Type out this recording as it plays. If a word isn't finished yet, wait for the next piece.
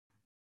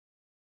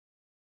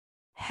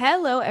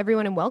Hello,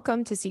 everyone, and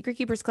welcome to Secret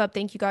Keepers Club.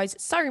 Thank you guys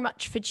so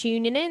much for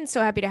tuning in.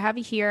 So happy to have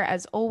you here.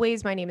 As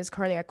always, my name is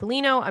Carly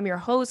Aquilino. I'm your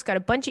host. Got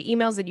a bunch of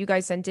emails that you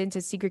guys sent in to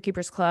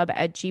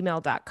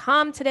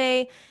secretkeepersclub@gmail.com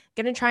today.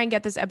 Gonna try and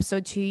get this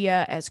episode to you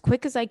as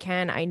quick as I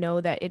can. I know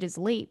that it is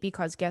late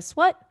because guess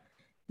what?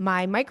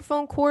 My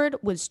microphone cord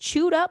was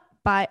chewed up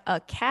by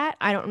a cat.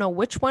 I don't know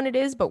which one it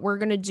is, but we're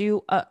gonna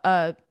do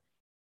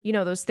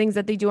those things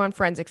that they do on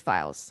Forensic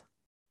Files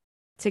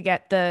to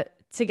get the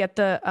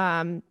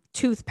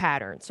tooth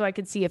pattern so I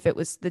could see if it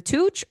was the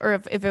tooch or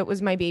if it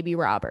was my baby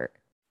Robert.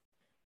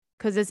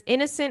 Because as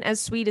innocent, as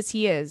sweet as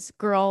he is,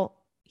 girl,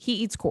 he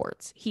eats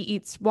cords. He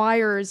eats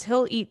wires.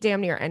 He'll eat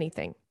damn near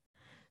anything.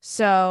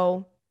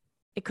 So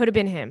it could have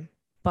been him,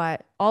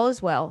 but all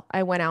is well.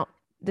 I went out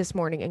this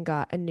morning and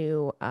got a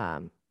new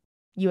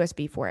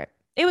USB for it.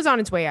 It was on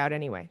its way out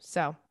anyway,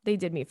 so they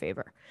did me a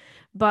favor.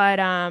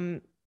 But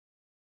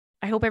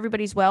I hope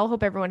everybody's well.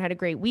 Hope everyone had a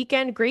great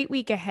weekend. Great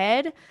week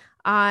ahead.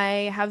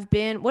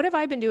 What have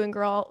I been doing,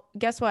 girl?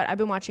 Guess what? I've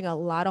been watching a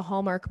lot of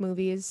Hallmark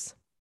movies.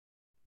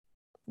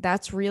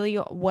 That's really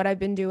what I've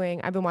been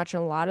doing. I've been watching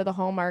a lot of the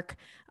Hallmark.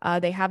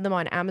 They have them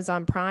on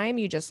Amazon Prime.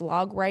 You just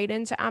log right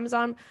into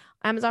Amazon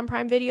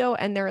Prime Video,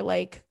 and they're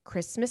like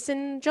Christmas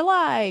in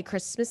July,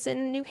 Christmas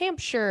in New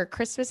Hampshire,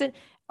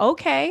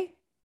 okay.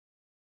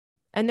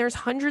 And there's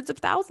hundreds of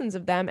thousands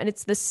of them, and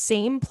it's the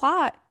same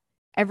plot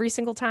every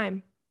single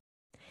time.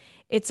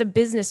 It's a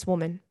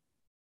businesswoman.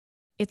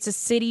 It's a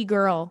city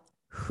girl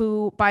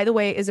who, by the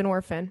way, is an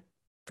orphan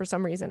for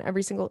some reason.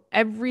 Every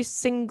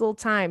single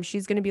time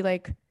she's going to be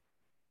like,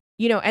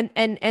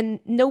 and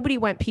nobody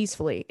went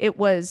peacefully. It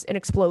was an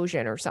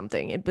explosion or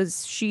something. It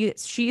was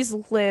she's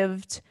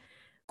lived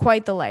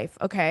quite the life,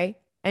 okay?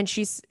 And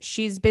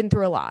she's been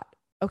through a lot,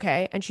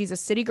 okay? And she's a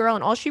city girl,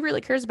 and all she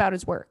really cares about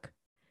is work.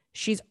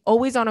 She's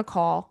always on a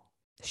call.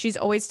 She's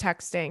always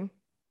texting.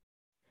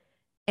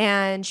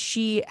 And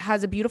she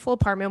has a beautiful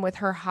apartment with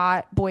her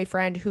hot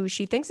boyfriend who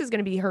she thinks is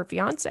going to be her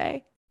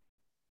fiance.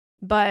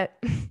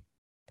 But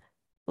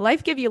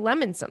life give you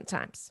lemons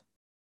sometimes.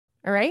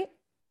 All right?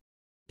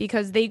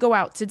 Because they go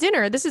out to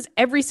dinner. This is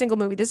every single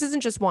movie. This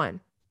isn't just one.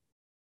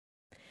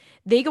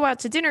 They go out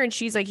to dinner and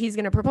she's like, he's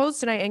going to propose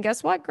tonight. And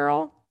guess what,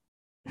 girl?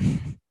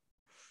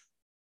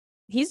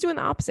 He's doing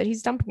the opposite.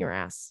 He's dumping her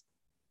ass.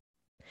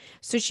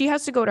 So she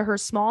has to go to her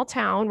small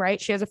town, right?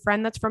 She has a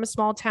friend that's from a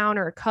small town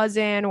or a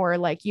cousin or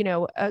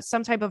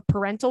some type of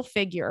parental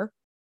figure.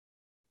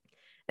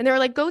 And they're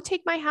like, go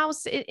take my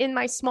house in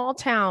my small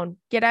town,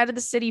 get out of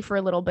the city for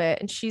a little bit.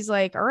 And she's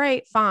like, all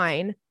right,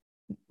 fine.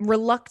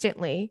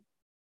 Reluctantly.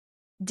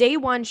 Day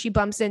one, she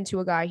bumps into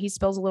a guy. He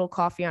spills a little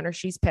coffee on her.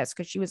 She's pissed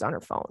because she was on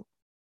her phone.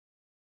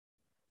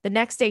 The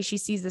next day, she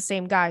sees the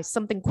same guy.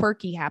 Something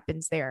quirky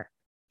happens there.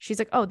 She's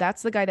like, oh,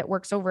 that's the guy that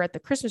works over at the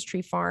Christmas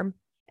tree farm.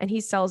 And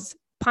he sells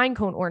pine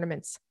cone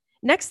ornaments.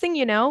 Next thing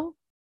you know,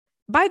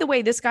 by the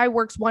way, this guy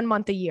works 1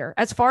 month a year.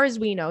 As far as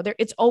we know,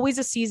 it's always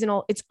a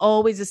seasonal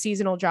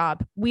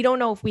job. We don't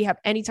know if we have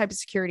any type of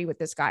security with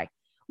this guy.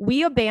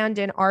 We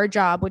abandon our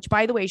job, which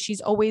by the way,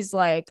 she's always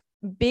like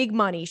big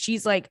money.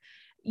 She's like,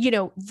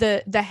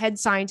 the head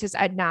scientist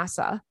at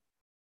NASA.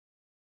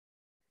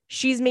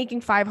 She's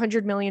making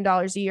 $500 million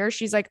a year.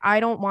 She's like,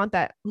 I don't want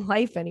that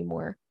life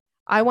anymore.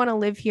 I want to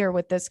live here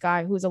with this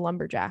guy who's a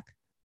lumberjack.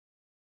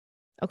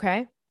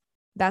 Okay.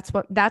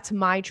 That's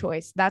my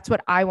choice. That's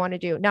what I want to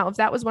do. Now, if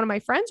that was one of my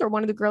friends or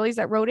one of the girlies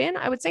that wrote in,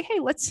 I would say, hey,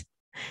 let's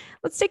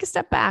take a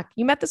step back.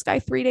 You met this guy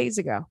 3 days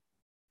ago.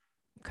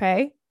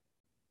 Okay.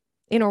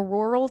 In a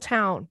rural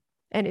town.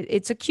 And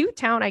it's a cute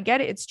town. I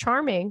get it. It's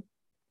charming.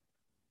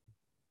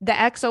 The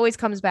ex always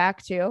comes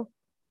back too.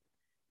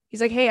 He's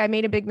like, hey, I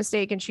made a big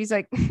mistake. And she's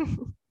like,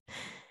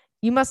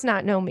 you must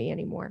not know me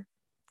anymore.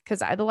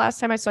 Because the last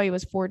time I saw you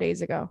was 4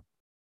 days ago.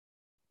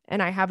 And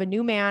I have a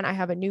new man. I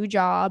have a new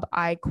job.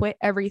 I quit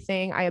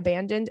everything. I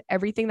abandoned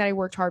everything that I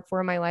worked hard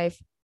for in my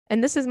life.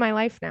 And this is my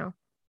life now.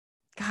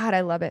 God, I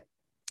love it.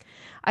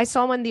 I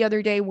saw one the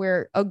other day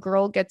where a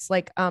girl gets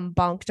like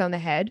bonked on the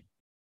head,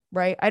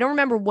 right? I don't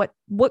remember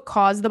what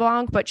caused the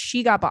bonk, but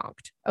she got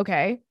bonked.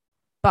 Okay.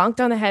 Bonked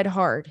on the head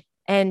hard.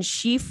 And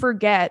she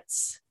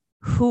forgets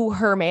who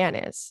her man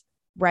is,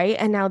 right?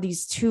 And now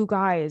these two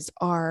guys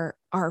are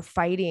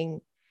fighting.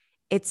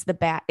 It's the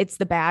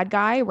bad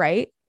guy,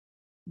 right?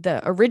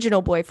 The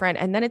original boyfriend,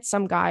 and then it's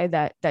some guy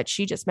that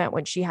she just met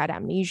when she had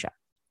amnesia.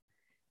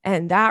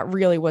 And that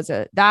really was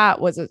a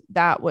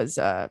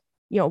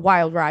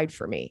wild ride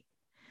for me.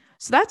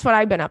 So that's what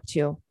I've been up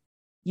to,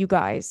 you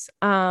guys.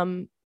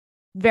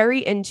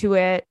 Very into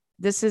it.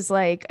 This is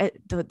like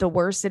the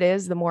worse it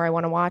is, the more I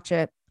want to watch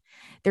it.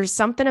 There's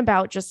something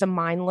about just a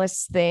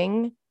mindless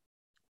thing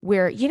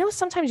where,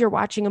 sometimes you're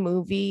watching a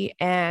movie,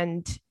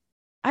 and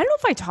I don't know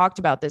if I talked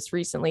about this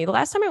recently. The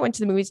last time I went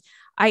to the movies,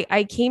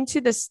 I came to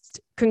this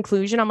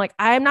conclusion. I'm like,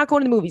 I'm not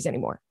going to the movies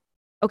anymore.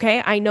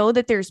 Okay. I know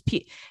that there's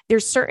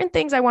certain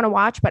things I want to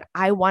watch, but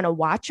I want to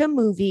watch a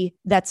movie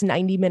that's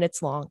 90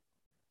 minutes long.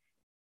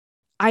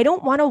 I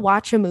don't want to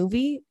watch a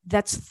movie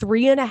that's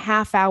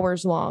 3.5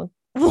 hours long.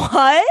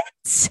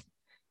 What?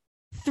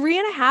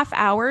 3.5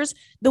 hours.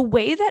 The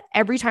way that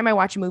every time I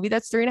watch a movie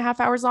that's 3.5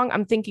 hours long,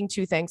 I'm thinking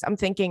two things. I'm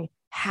thinking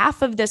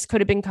half of this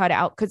could have been cut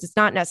out because it's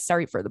not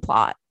necessary for the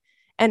plot.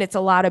 And it's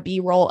a lot of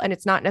B-roll and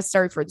it's not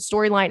necessary for the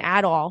storyline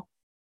at all.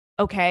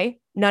 Okay.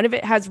 None of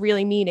it has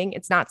really meaning.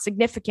 It's not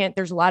significant.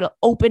 There's a lot of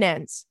open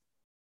ends.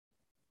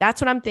 That's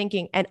what I'm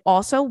thinking. And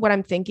also what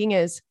I'm thinking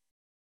is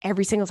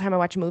every single time I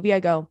watch a movie, I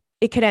go,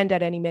 it could end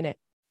at any minute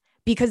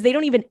because they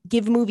don't even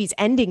give movies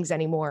endings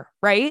anymore.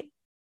 Right.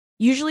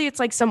 Usually it's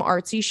like some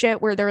artsy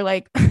shit where they're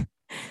like,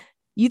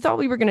 you thought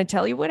we were going to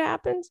tell you what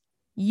happens?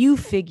 You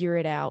figure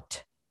it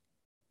out.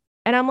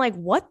 And I'm like,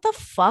 what the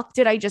fuck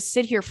did I just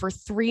sit here for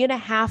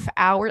 3.5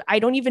 hours? I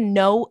don't even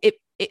know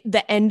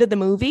the end of the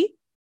movie.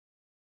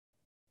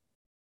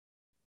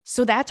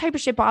 So that type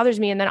of shit bothers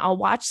me. And then I'll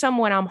watch some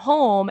when I'm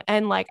home.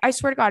 And like, I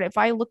swear to God, if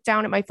I look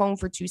down at my phone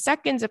for 2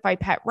 seconds, if I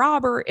pet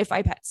Robert, if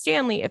I pet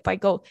Stanley, if I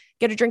go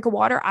get a drink of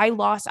water, I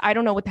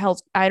don't know what the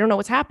hell's, I don't know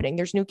what's happening.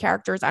 There's new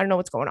characters. I don't know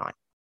what's going on.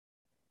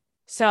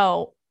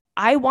 So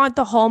I want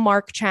the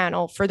Hallmark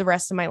Channel for the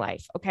rest of my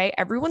life. Okay.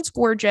 Everyone's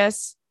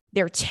gorgeous.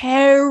 They're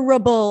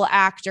terrible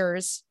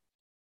actors.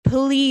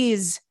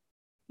 Please,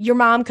 your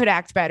mom could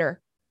act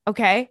better.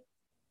 Okay.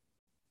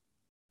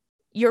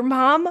 Your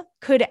mom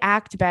could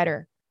act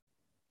better.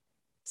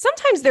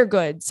 Sometimes they're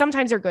good.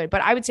 Sometimes they're good,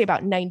 but I would say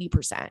about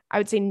 90%. I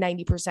would say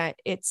 90%.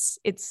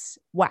 It's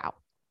wow.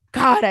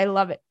 God, I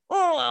love it.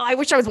 Oh, I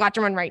wish I was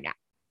watching one right now.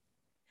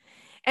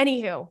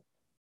 Anywho,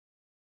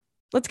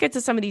 let's get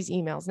to some of these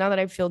emails now that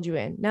I've filled you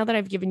in, now that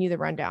I've given you the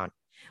rundown.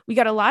 We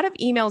got a lot of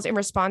emails in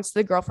response to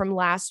the girl from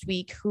last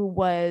week who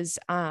was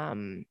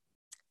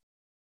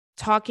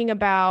talking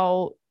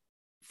about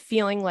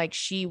feeling like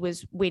she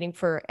was waiting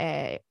for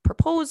a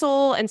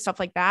proposal and stuff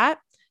like that.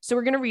 So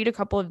we're going to read a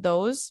couple of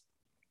those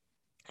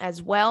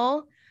as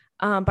well.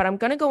 But I'm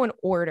going to go in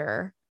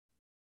order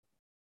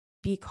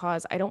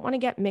because I don't want to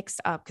get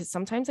mixed up because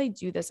sometimes I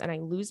do this and I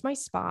lose my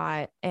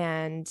spot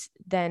and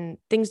then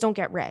things don't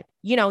get read.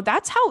 You know,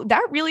 that's how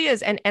that really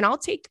is. And I'll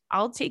take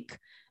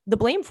the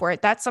blame for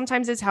it. That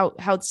sometimes is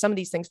how some of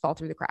these things fall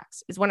through the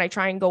cracks is when I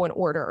try and go in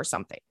order or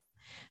something.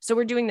 So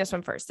we're doing this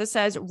one first. This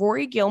says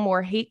Rory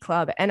Gilmore hate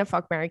club and a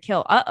fuck, marry,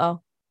 kill.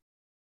 Uh-oh.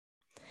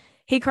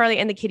 Hey, Carly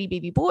and the Kitty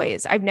Baby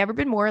Boys. I've never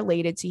been more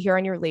elated to hear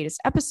on your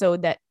latest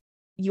episode that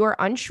you're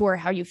unsure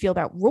how you feel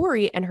about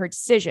Rory and her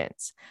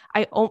decisions.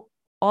 I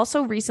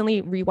also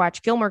recently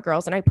rewatched Gilmore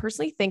Girls, and I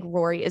personally think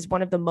Rory is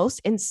one of the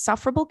most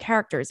insufferable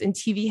characters in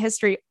TV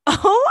history.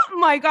 Oh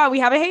my God, we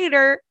have a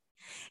hater.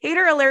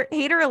 Hater alert,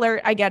 hater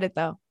alert. I get it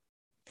though.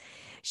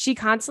 She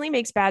constantly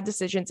makes bad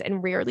decisions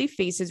and rarely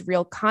faces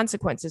real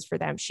consequences for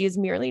them. She is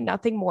merely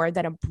nothing more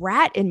than a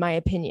brat, in my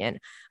opinion.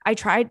 I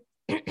tried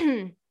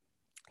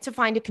to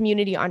find a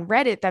community on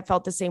Reddit that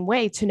felt the same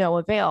way, to no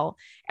avail.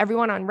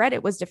 Everyone on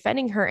Reddit was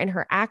defending her and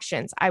her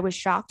actions. I was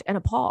shocked and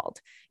appalled.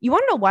 You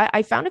want to know what?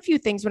 I found a few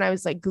things when I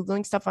was like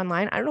Googling stuff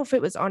online. I don't know if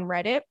it was on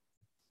Reddit.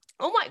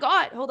 Oh my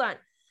God. Hold on.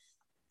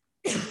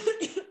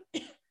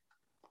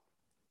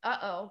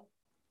 Uh-oh.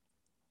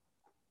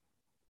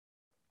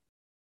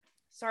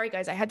 Sorry,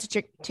 guys. I had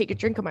to take a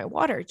drink of my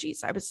water.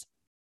 Jeez,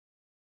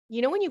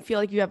 you know, when you feel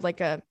like you have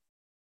like a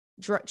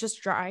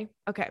just dry.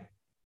 Okay.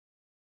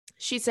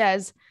 She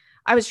says,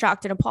 I was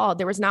shocked and appalled.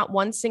 There was not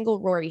one single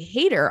Rory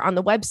hater on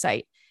the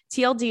website.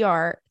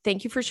 TLDR,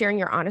 thank you for sharing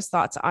your honest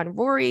thoughts on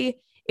Rory.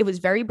 It was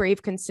very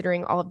brave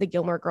considering all of the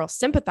Gilmore Girls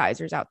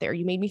sympathizers out there.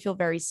 You made me feel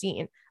very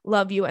seen.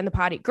 Love you and the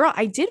potty. Girl,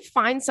 I did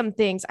find some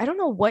things. I don't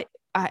know what,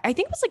 I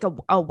think it was like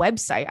a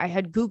website I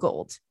had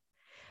Googled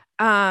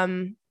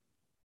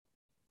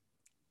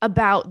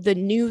about the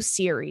new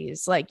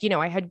series. Like, you know,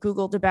 I had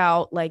Googled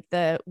about like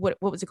what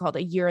was it called?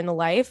 A Year in the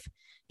Life,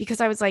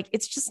 because I was like,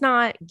 it's just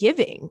not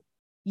giving.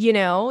 You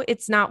know,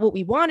 it's not what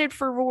we wanted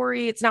for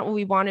Rory. It's not what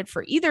we wanted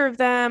for either of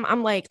them.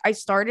 I'm like,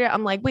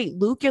 wait,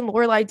 Luke and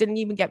Lorelai didn't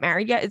even get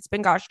married yet. It's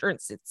been, gosh darn,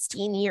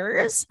 16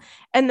 years.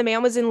 And the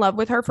man was in love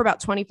with her for about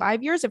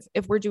 25 years,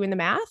 if we're doing the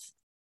math.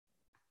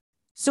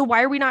 So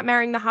why are we not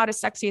marrying the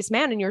hottest, sexiest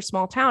man in your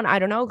small town? I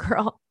don't know,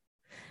 girl.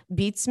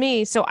 Beats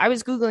me. So I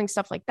was Googling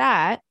stuff like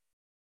that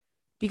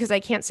because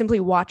I can't simply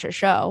watch a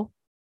show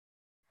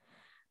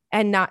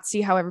and not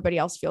see how everybody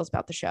else feels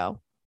about the show.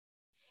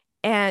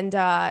 And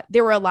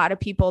there were a lot of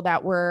people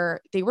that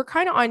they were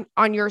kind of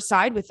on your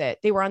side with it.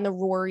 They were on the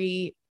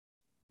Rory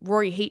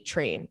hate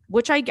train,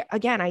 which I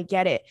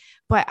get it.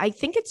 But I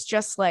think it's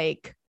just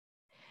like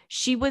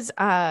she was,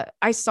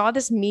 I saw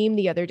this meme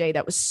the other day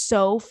that was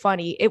so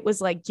funny. It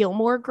was like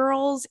Gilmore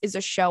Girls is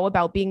a show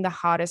about being the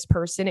hottest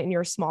person in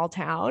your small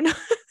town.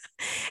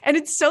 And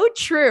it's so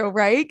true,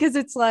 right? Because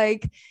it's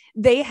like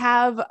they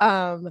have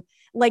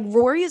like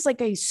Rory is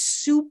like a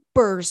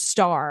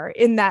superstar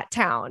in that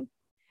town.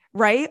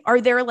 Right? Are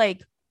there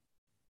like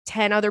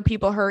 10 other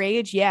people her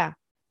age? Yeah.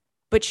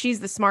 But she's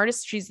the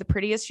smartest. She's the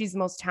prettiest. She's the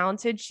most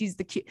talented. She's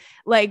the cute.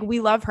 Like, we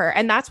love her.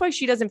 And that's why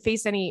she doesn't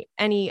face any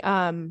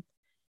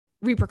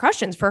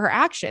repercussions for her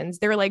actions.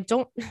 They're like,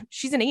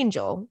 she's an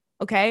angel.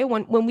 Okay.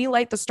 When we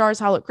light the Stars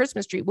Hollow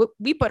Christmas tree,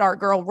 we put our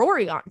girl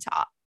Rory on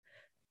top.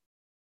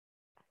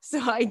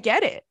 So I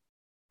get it.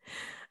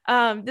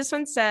 This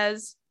one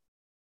says,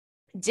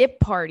 dip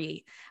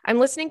party. I'm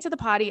listening to the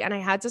potty and I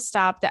had to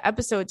stop the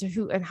episode to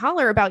hoot and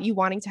holler about you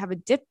wanting to have a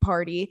dip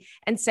party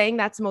and saying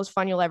that's the most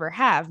fun you'll ever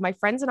have. My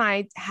friends and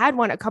I had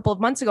one a couple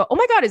of months ago. Oh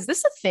my God, is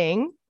this a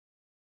thing?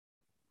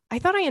 I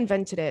thought I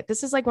invented it.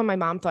 This is like when my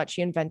mom thought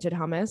she invented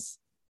hummus.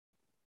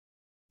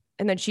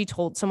 And then she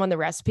told someone the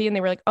recipe and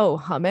they were like, oh,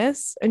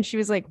 hummus. And she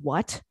was like,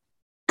 what?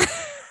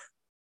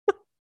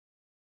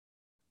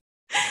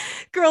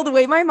 Girl, the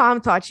way my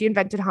mom thought she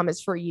invented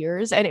hummus for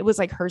years and it was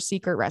like her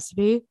secret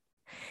recipe.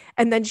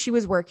 And then she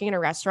was working in a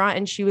restaurant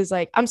and she was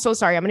like, I'm so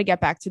sorry, I'm going to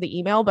get back to the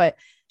email, but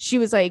she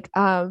was like,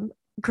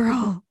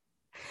 girl,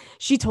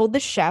 she told the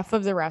chef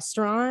of the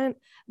restaurant,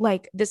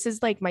 like, this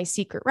is like my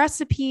secret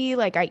recipe.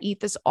 Like, I eat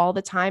this all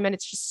the time and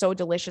it's just so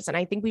delicious. And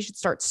I think we should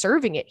start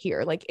serving it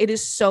here. Like, it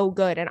is so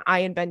good. And I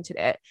invented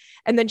it.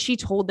 And then she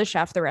told the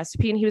chef the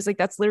recipe and he was like,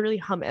 that's literally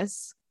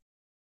hummus.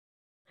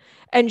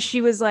 And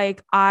she was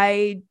like,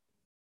 I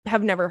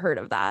have never heard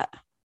of that.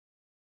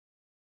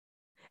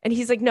 And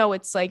he's like, no,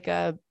 it's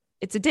a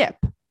dip.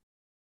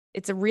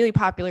 It's a really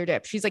popular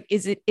dip. She's like,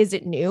 is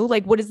it new?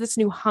 Like, what is this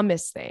new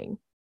hummus thing?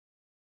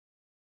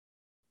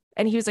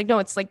 And he was like, no,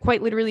 it's like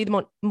quite literally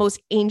the most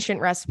ancient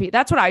recipe.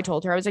 That's what I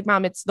told her. I was like,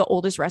 Mom, it's the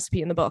oldest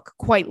recipe in the book,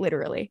 quite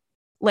literally.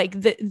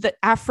 Like the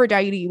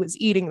Aphrodite was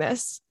eating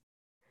this.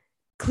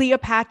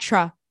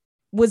 Cleopatra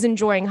was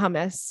enjoying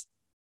hummus.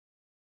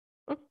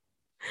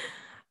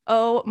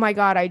 Oh my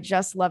God, I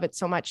just love it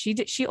so much.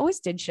 She always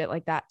did shit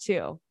like that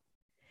too.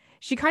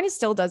 She kind of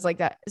still does like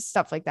that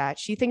stuff like that.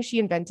 She thinks she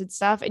invented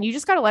stuff and you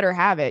just got to let her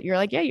have it. You're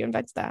like, yeah, you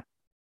invented that.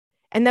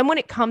 And then when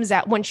it comes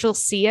out, when she'll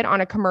see it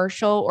on a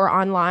commercial or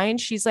online,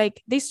 she's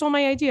like, they stole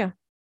my idea.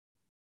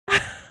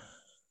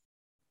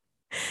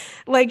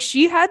 Like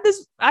she had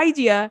this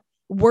idea.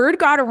 Word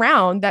got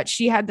around that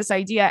she had this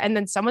idea and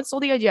then someone stole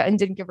the idea and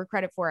didn't give her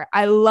credit for it.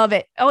 I love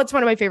it. Oh, it's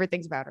one of my favorite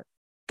things about her.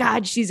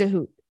 God, she's a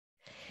hoot.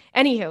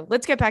 Anywho,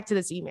 let's get back to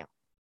this email.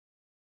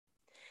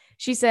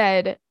 She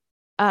said,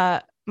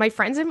 my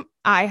friends and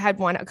I had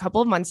one a couple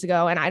of months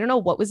ago, and I don't know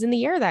what was in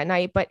the air that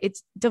night, but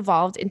it's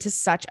devolved into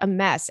such a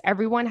mess.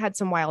 Everyone had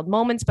some wild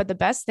moments, but the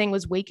best thing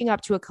was waking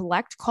up to a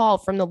collect call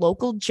from the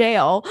local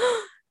jail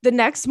the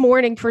next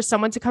morning for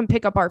someone to come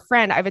pick up our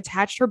friend. I've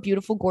attached her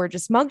beautiful,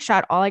 gorgeous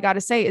mugshot. All I got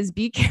to say is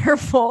be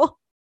careful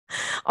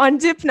on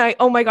dip night.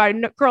 Oh my God,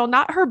 no, girl,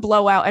 not her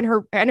blowout and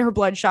her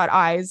bloodshot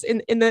eyes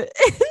in the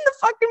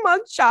fucking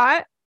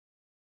mugshot.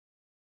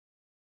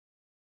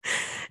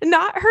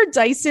 Not her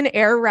Dyson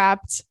air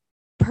wrapped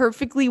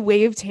perfectly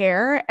waved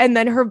hair and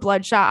then her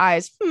bloodshot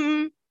eyes.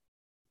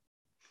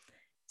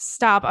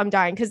 Stop, I'm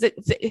dying. Because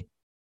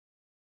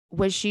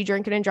was she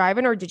drinking and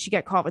driving or did she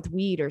get caught with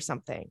weed or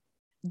something?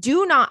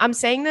 Do not, I'm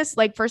saying this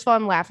like, first of all,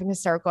 I'm laughing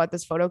hysterical at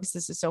this photo because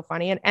this is so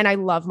funny. And I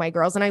love my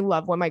girls and I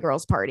love when my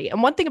girls party.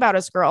 And one thing about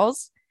us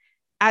girls,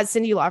 as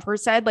Cyndi Lauper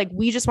said, like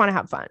we just want to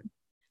have fun.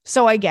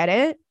 So I get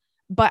it.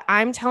 But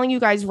I'm telling you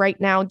guys right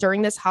now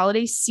during this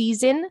holiday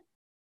season,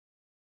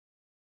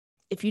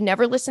 if you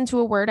never listen to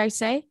a word I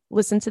say,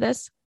 listen to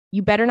this.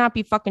 You better not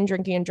be fucking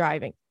drinking and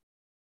driving.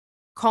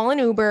 Call an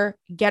Uber,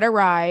 get a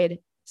ride,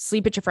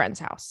 sleep at your friend's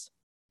house.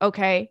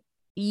 Okay?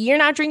 You're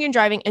not drinking and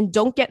driving and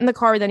don't get in the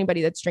car with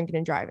anybody that's drinking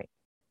and driving.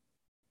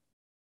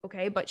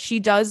 Okay? But she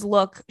does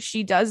look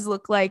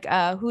like,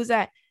 who's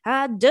that?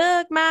 I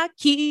dug my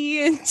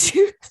key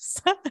into the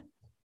sun.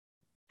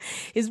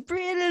 His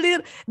pretty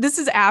little, this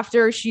is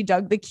after she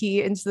dug the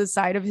key into the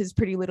side of his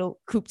pretty little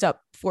cooped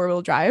up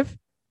 4-wheel drive.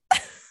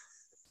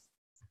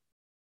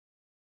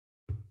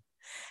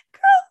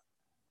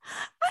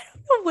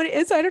 What it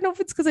is. I don't know if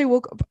it's because I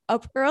woke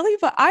up early,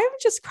 but I'm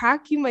just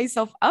cracking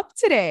myself up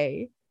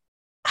today.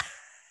 Now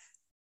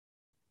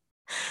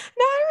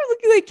I'm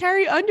looking like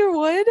Carrie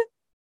Underwood.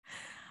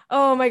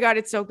 Oh my God,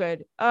 it's so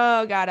good.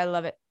 Oh God, I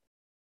love it.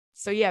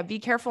 So yeah, be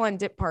careful on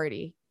dip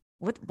party.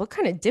 What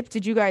kind of dip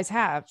did you guys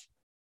have?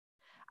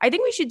 I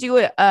think we should do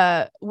it.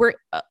 We're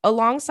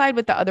alongside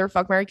with the other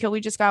fuck, marry, kill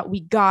we just got. We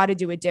got to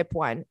do a dip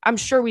one. I'm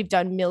sure we've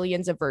done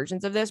millions of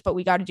versions of this, but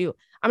I'm going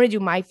to do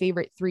my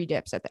favorite 3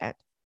 dips at the end.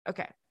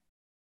 Okay.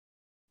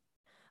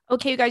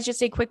 Okay, you guys,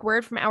 just a quick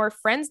word from our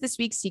friends. This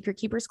week's Secret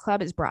Keepers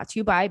Club is brought to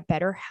you by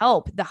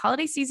BetterHelp. The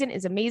holiday season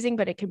is amazing,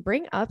 but it can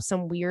bring up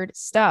some weird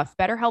stuff.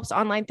 BetterHelp's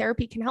online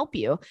therapy can help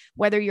you,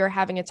 whether you're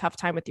having a tough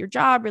time with your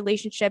job,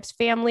 relationships,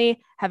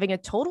 family, having a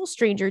total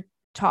stranger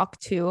talk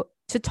to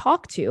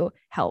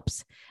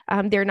helps.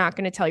 They're not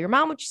going to tell your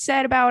mom what you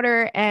said about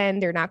her,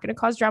 and they're not going to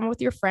cause drama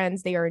with your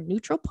friends. They are a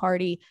neutral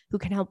party who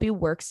can help you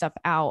work stuff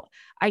out.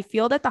 I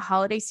feel that the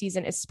holiday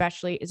season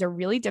especially is a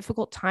really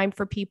difficult time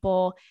for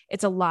people.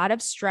 It's a lot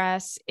of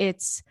stress.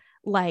 It's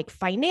like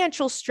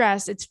financial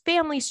stress. It's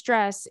family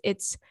stress.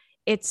 It's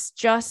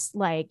just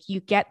like you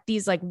get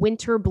these like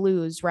winter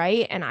blues,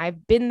 right? And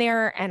I've been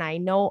there and I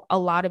know a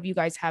lot of you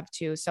guys have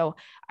too. So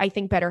I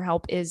think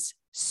BetterHelp is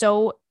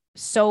so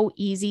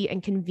easy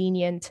and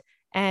convenient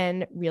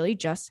and really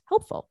just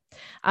helpful.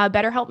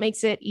 BetterHelp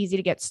makes it easy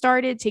to get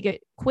started. Take a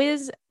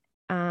quiz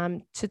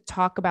to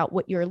talk about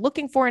what you're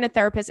looking for in a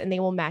therapist, and they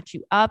will match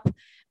you up.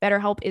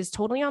 BetterHelp is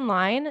totally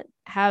online.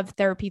 Have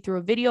therapy through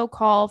a video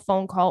call,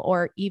 phone call,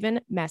 or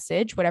even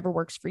message, whatever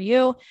works for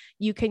you.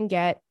 You can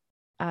get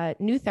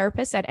new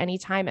therapists at any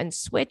time and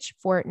switch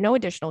for no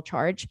additional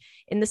charge.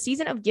 In the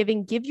season of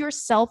giving, give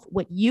yourself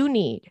what you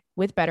need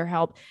with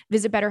BetterHelp.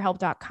 Visit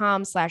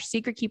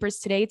betterhelp.com/secretkeepers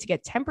today to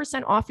get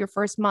 10% off your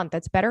first month.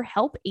 That's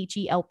BetterHelp,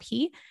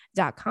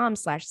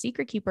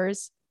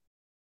 HELP.com/secretkeepers.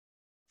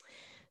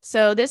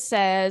 So this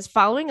says,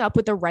 following up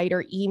with the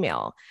writer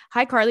email.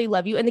 Hi, Carly,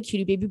 love you and the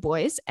cutie baby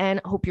boys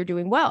and hope you're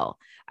doing well.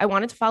 I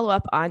wanted to follow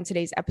up on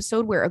today's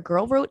episode where a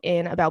girl wrote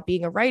in about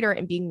being a writer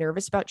and being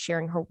nervous about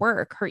sharing her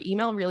work. Her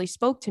email really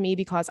spoke to me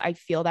because I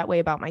feel that way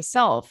about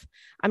myself.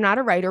 I'm not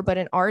a writer, but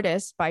an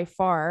artist by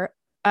far.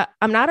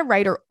 I'm not a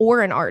writer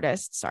or an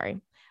artist,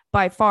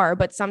 by far,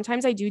 but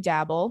sometimes I do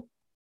dabble.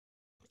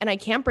 And I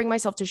can't bring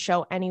myself to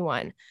show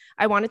anyone.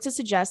 I wanted to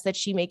suggest that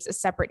she makes a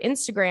separate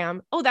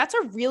Instagram. Oh, that's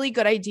a really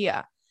good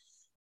idea.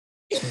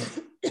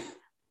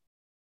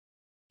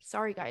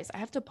 Sorry, guys. I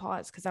have to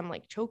pause because I'm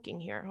like choking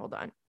here. Hold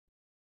on.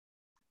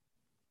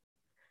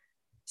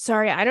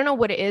 Sorry, I don't know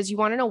what it is. You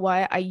want to know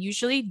what? I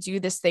usually do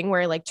this thing where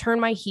I like turn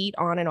my heat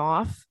on and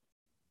off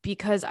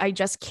because I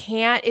just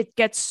can't. It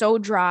gets so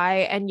dry.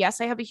 And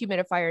yes, I have a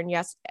humidifier. And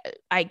yes,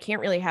 I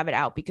can't really have it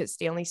out because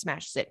Stanley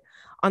smashes it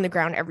on the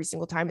ground every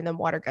single time. And then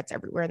water gets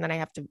everywhere. And then I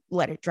have to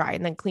let it dry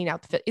and then clean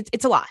out the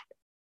it's a lot.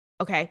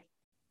 Okay.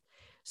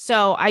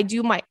 So I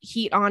do my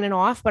heat on and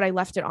off, but I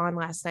left it on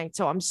last night.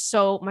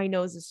 So my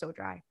nose is so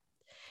dry.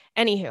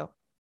 Anywho,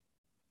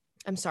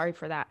 I'm sorry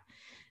for that.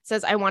 It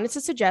says, I wanted to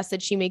suggest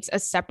that she makes a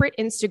separate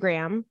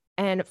Instagram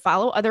and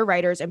follow other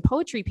writers and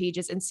poetry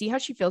pages and see how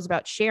she feels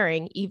about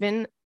sharing,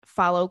 even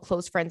follow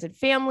close friends and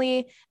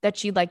family that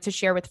she'd like to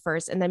share with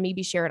first, and then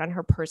maybe share it on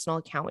her personal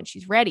account when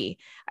she's ready.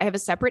 I have a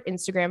separate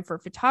Instagram for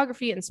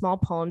photography and small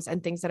poems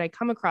and things that I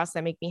come across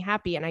that make me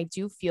happy. And I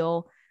do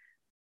feel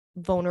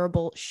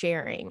vulnerable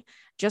sharing.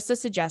 Just a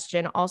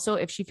suggestion. Also,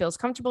 if she feels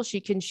comfortable, she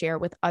can share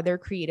with other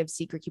creative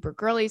Secret Keeper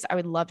girlies. I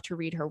would love to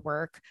read her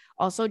work.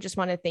 Also, just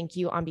want to thank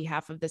you on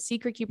behalf of the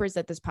Secret Keepers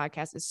that this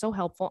podcast is so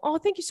helpful. Oh,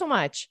 thank you so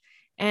much.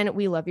 And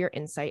we love your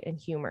insight and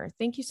humor.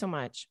 Thank you so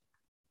much.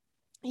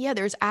 Yeah,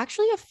 there's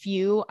actually a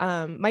few.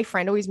 My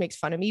friend always makes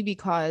fun of me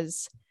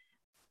because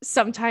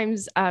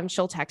sometimes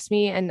she'll text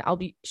me and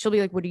she'll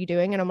be like, what are you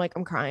doing? And I'm like,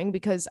 I'm crying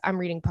because I'm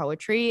reading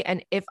poetry.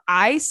 And if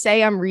I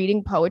say I'm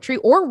reading poetry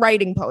or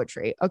writing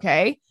poetry,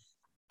 okay,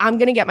 I'm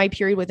going to get my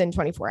period within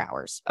 24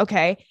 hours.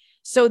 Okay.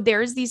 So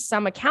there's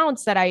some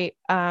accounts that I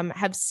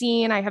have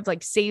seen. I have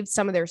like saved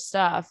some of their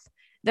stuff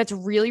that's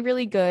really,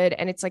 really good.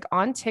 And it's like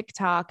on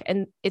TikTok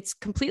and it's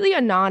completely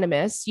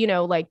anonymous,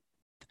 like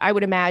I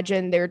would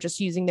imagine they're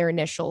just using their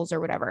initials or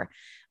whatever,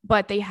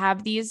 but they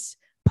have these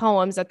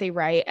poems that they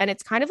write. And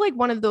it's kind of like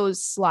one of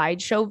those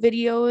slideshow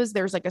videos.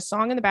 There's like a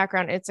song in the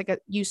background. And it's like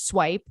you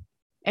swipe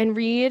and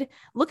read.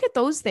 Look at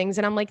those things.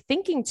 And I'm like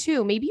thinking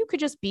too, maybe you could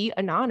just be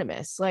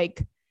anonymous,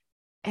 like,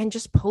 and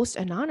just post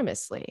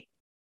anonymously.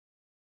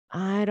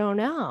 I don't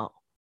know.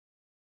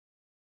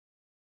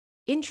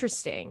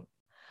 Interesting.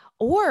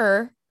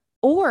 Or,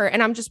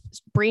 and I'm just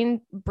I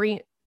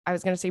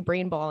was going to say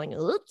brainballing.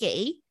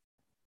 Okay.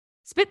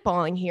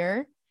 Spitballing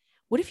here.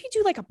 What if you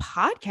do like a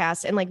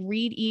podcast and like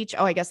read each?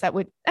 Oh, I guess that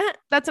would,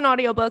 that's an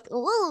audiobook.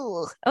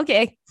 Ooh,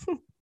 okay.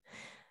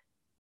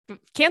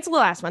 Cancel the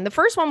last one. The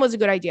first one was a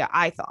good idea,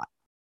 I thought.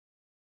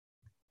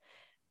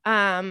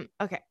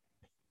 Okay.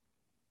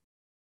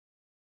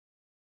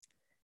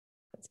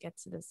 Let's get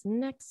to this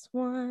next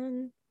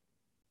one.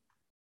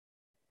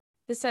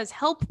 This says,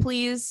 help,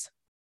 please.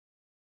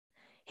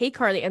 Hey,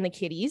 Carly and the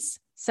kitties.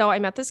 So I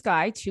met this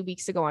guy 2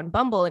 weeks ago on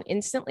Bumble and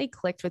instantly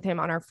clicked with him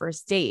on our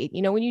first date.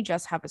 You know, when you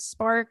just have a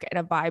spark and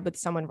a vibe with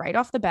someone right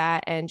off the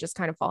bat and just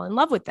kind of fall in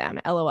love with them.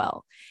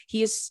 LOL.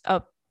 He is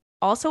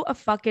also a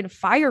fucking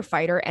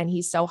firefighter and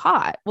he's so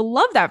hot. Well,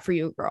 love that for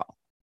you, girl.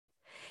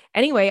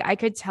 Anyway, I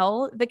could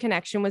tell the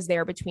connection was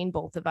there between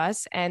both of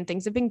us and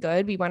things have been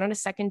good. We went on a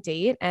second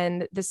date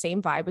and the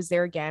same vibe was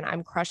there again.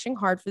 I'm crushing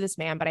hard for this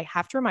man, but I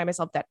have to remind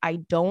myself that I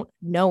don't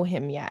know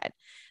him yet.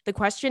 The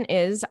question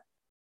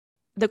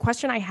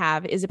I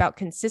have is about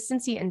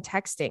consistency and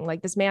texting.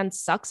 Like, this man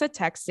sucks at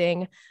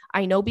texting.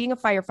 I know being a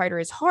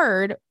firefighter is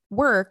hard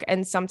work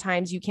and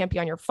sometimes you can't be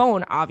on your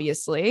phone,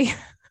 obviously.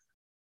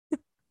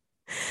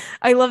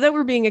 I love that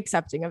we're being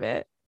accepting of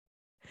it.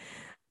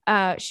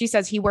 She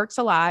says he works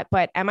a lot,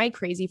 but am I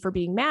crazy for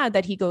being mad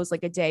that he goes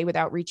like a day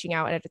without reaching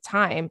out at a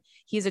time?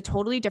 He's a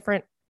totally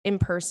different in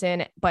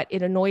person, but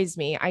it annoys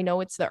me. I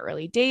know it's the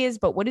early days,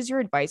 but what is your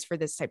advice for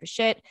this type of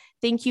shit?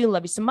 Thank you.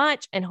 Love you so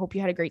much. And hope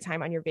you had a great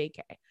time on your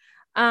vacay.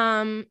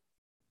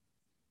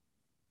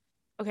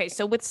 Okay.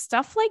 So with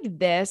stuff like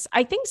this,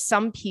 I think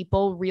some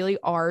people really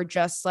are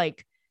just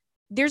like,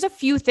 there's a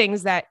few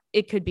things that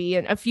it could be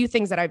and a few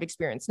things that I've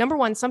experienced. Number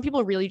one, some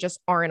people really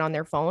just aren't on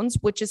their phones,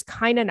 which is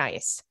kind of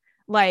nice.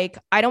 Like,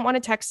 I don't want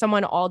to text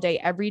someone all day,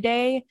 every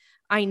day.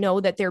 I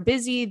know that they're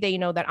busy. They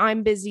know that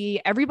I'm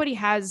busy. Everybody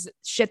has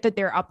shit that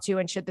they're up to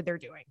and shit that they're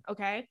doing.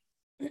 Okay.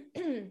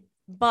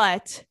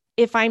 But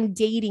if I'm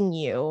dating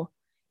you,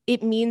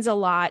 it means a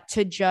lot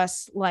to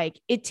just like,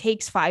 it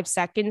takes 5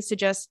 seconds to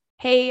just,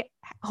 hey,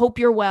 hope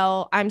you're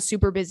well. I'm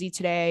super busy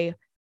today.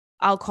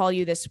 I'll call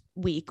you this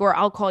week, or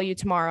I'll call you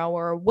tomorrow,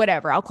 or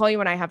whatever. I'll call you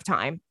when I have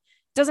time.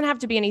 Doesn't have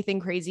to be anything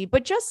crazy,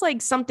 but just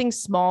like something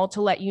small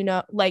to let you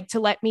know, like to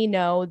let me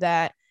know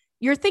that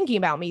you're thinking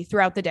about me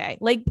throughout the day.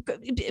 Like,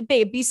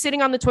 babe, be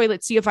sitting on the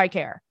toilet. See if I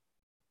care.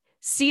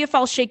 See if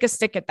I'll shake a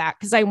stick at that,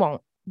 because I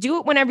won't. Do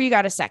it whenever you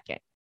got a second.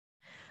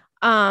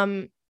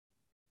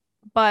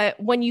 But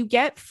when you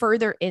get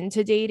further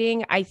into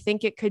dating, I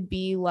think it could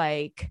be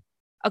like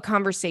a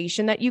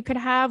conversation that you could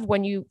have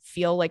when you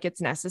feel like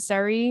it's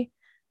necessary.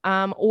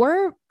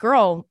 Or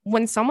girl,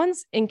 when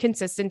someone's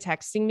inconsistent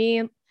texting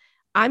me,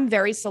 I'm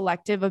very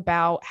selective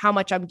about how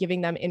much I'm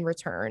giving them in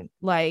return.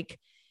 Like,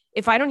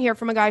 if I don't hear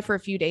from a guy for a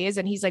few days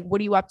and he's like,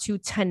 what are you up to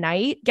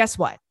tonight? Guess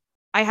what?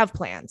 I have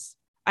plans.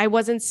 I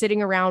wasn't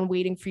sitting around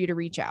waiting for you to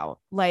reach out.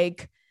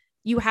 Like,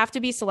 you have to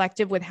be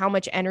selective with how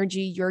much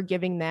energy you're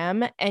giving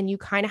them. And you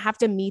kind of have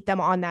to meet them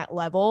on that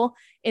level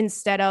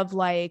instead of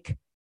like,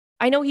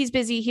 I know he's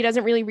busy. He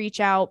doesn't really reach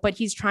out, but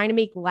he's trying to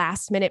make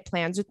last minute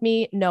plans with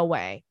me. No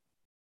way.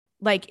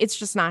 Like, it's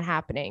just not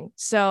happening.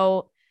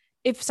 So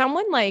if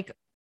someone like,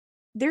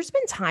 there's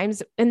been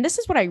times, and this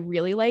is what I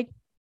really like.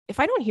 If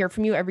I don't hear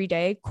from you every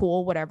day,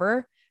 cool,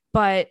 whatever.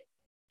 But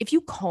if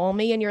you call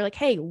me and you're like,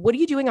 hey, what are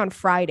you doing on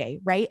Friday?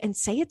 Right. And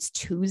say it's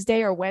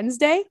Tuesday or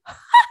Wednesday.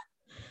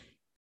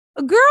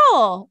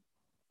 Girl,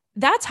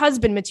 that's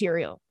husband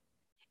material.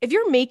 If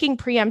you're making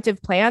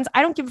preemptive plans,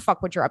 I don't give a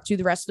fuck what you're up to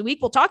the rest of the week.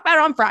 We'll talk about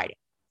it on Friday.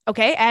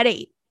 Okay. At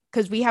 8,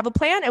 because we have a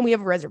plan and we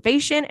have a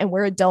reservation and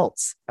we're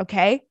adults.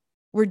 Okay.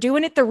 We're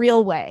doing it the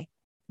real way.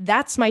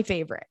 That's my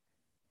favorite.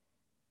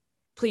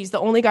 Please, the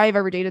only guy I've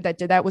ever dated that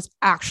did that was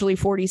actually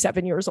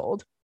 47 years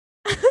old.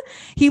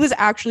 He was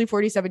actually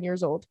 47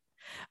 years old.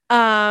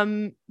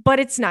 But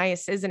it's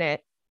nice, isn't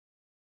it?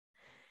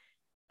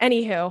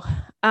 Anywho,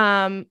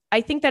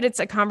 I think that it's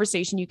a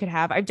conversation you could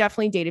have. I've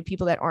definitely dated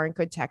people that aren't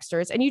good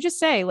texters, and you just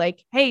say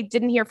like, hey,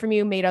 didn't hear from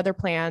you, made other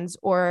plans,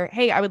 or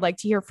hey, I would like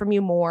to hear from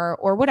you more,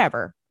 or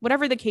whatever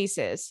the case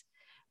is.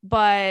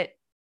 But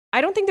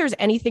I don't think there's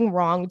anything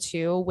wrong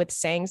too with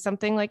saying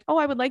something like, oh,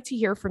 I would like to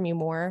hear from you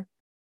more,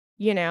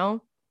 you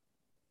know,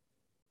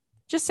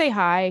 just say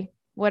hi,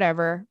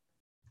 whatever.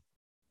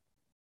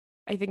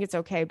 I think it's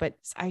okay. But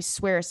I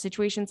swear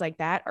situations like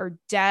that are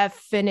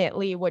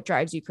definitely what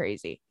drives you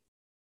crazy.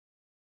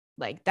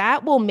 Like,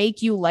 that will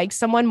make you like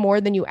someone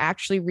more than you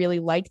actually really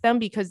like them,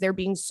 because they're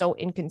being so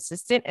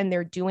inconsistent and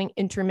they're doing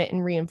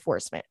intermittent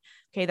reinforcement.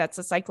 Okay. That's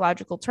a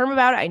psychological term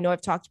about it. I know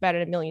I've talked about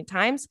it a million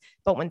times,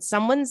 but when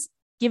someone's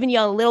giving you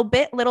a little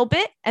bit,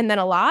 and then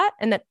a lot,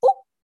 and then,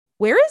 oh,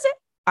 where is it?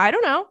 I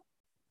don't know.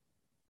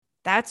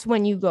 That's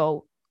when you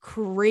go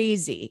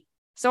crazy.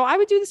 So I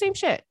would do the same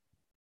shit.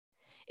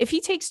 If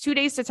he takes 2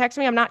 days to text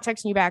me, I'm not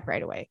texting you back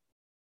right away.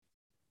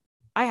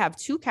 I have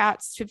 2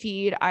 cats to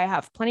feed. I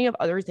have plenty of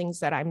other things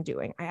that I'm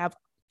doing. I have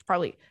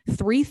probably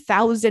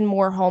 3,000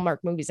 more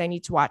Hallmark movies I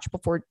need to watch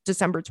before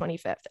December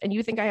 25th. And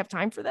you think I have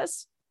time for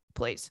this?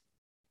 Please.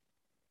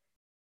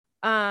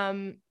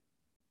 So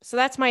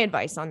that's my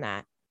advice on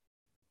that.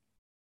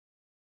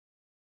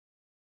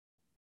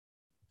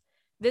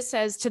 This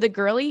says, to the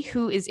girly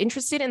who is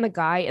interested in the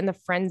guy in the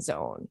friend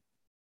zone.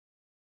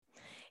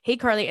 Hey,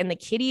 Carly and the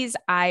kitties.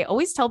 I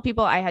always tell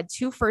people I had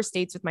 2 first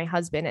dates with my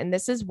husband, and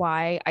this is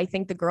why I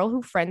think the girl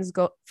who friend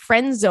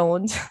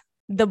zoned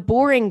the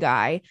boring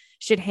guy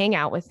should hang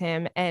out with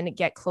him and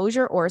get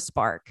closure or a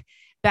spark.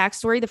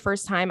 Backstory: the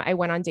first time I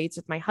went on dates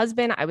with my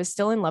husband, I was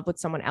still in love with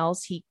someone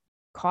else. He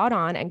caught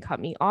on and cut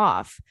me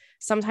off.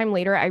 Sometime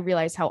later, I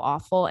realized how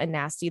awful and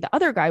nasty the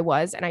other guy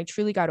was, and I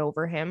truly got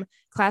over him.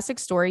 Classic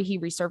story. He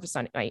resurfaced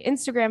on my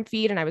Instagram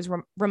feed, and I was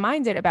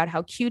reminded about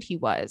how cute he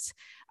was.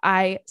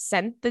 I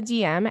sent the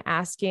DM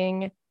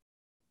asking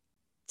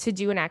to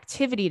do an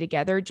activity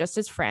together just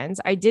as friends.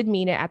 I did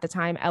mean it at the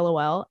time,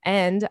 LOL,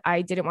 and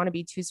I didn't want to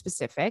be too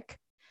specific.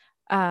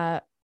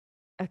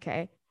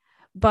 Okay.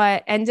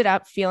 But ended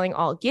up feeling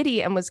all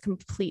giddy and was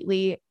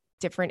completely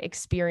different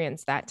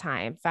experience that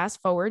time.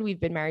 Fast forward, we've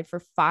been married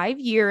for 5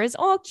 years.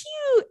 Oh,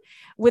 cute.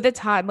 With a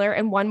toddler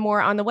and 1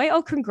 more on the way.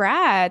 Oh,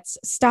 congrats.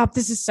 Stop.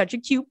 This is such a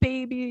cute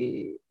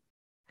baby.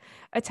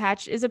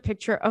 Attached is a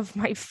picture of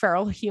my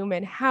feral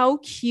human. How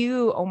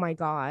cute. Oh my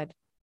God.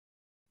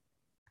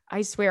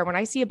 I swear, when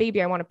I see a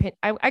baby, I want to pinch.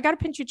 I got to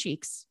pinch your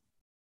cheeks.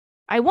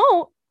 I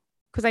won't,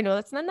 because I know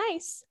that's not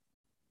nice.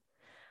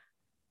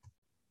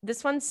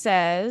 This one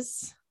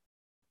says,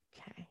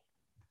 okay.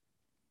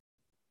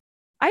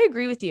 I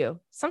agree with you.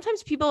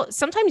 Sometimes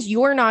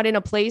you're not in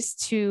a place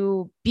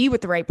to be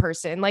with the right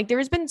person. Like,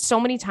 there's been so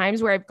many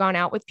times where I've gone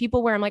out with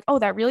people where I'm like, oh,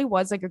 that really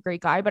was like a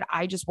great guy, but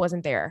I just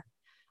wasn't there.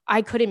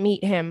 I couldn't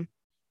meet him.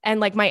 And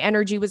like, my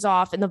energy was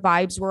off and the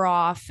vibes were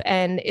off.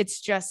 And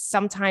it's just,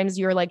 sometimes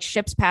you're like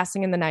ships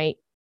passing in the night,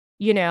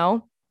 you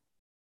know?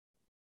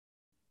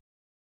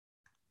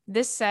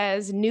 This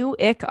says new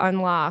ick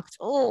unlocked.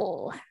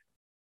 Oh,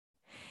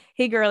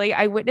 Hey, girly,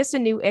 I witnessed a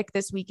new ick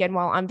this weekend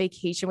while on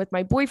vacation with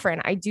my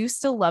boyfriend. I do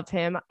still love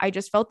him. I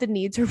just felt the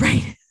need to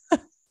write.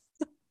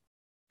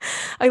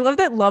 I love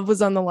that love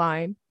was on the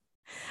line.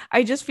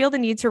 I just feel the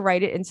need to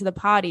write it into the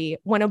potty.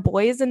 When a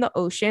boy is in the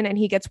ocean and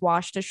he gets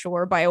washed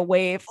ashore by a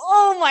wave.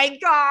 Oh my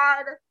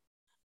God.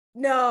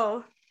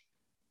 No.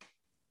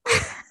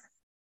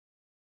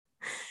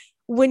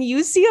 When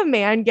you see a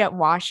man get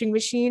washing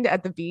machined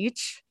at the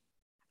beach,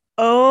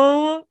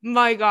 oh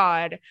my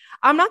God.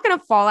 I'm not going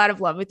to fall out of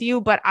love with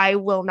you, but I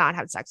will not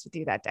have sex with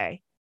you that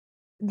day.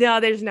 No,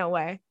 there's no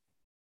way.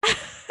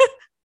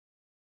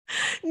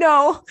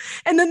 No.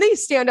 And then they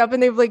stand up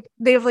and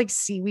they have like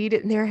seaweed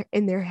in their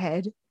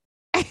head.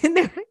 In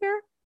their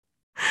hair.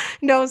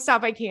 No,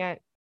 stop. I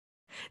can't.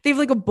 They have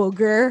like a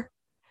booger.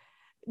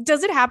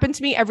 Does it happen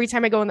to me every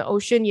time I go in the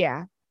ocean?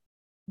 Yeah.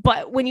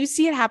 But when you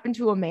see it happen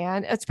to a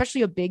man,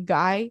 especially a big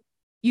guy,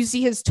 you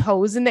see his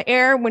toes in the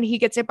air when he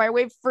gets hit by a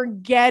wave.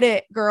 Forget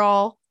it,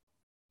 girl.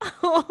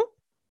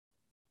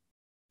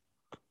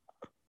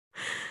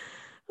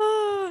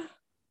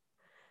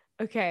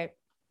 Okay.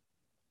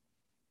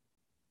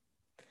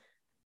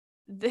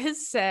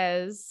 This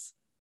says,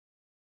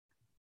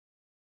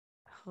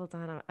 hold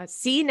on.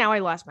 See, now I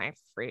lost my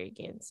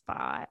freaking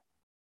spot.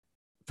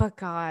 But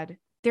God,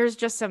 there's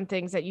just some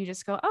things that you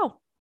just go, oh,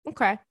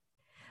 okay.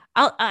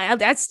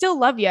 I'd still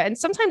love you. And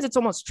sometimes it's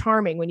almost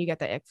charming when you get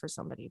the ick for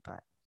somebody,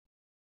 but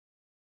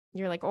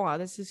you're like, oh, wow,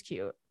 this is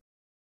cute.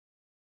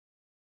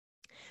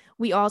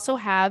 We also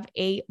have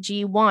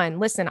AG1.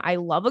 Listen, I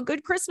love a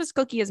good Christmas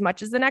cookie as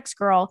much as the next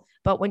girl,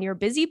 but when you're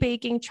busy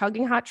baking,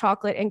 chugging hot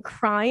chocolate, and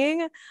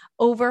crying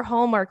over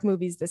Hallmark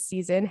movies this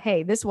season,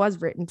 hey, this was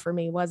written for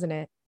me, wasn't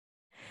it?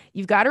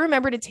 You've got to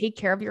remember to take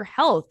care of your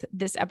health.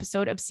 This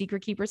episode of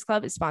Secret Keepers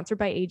Club is sponsored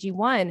by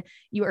AG1.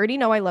 You already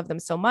know I love them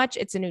so much.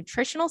 It's a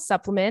nutritional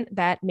supplement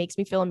that makes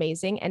me feel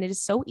amazing, and it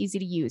is so easy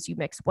to use. You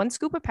mix 1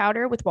 scoop of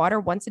powder with water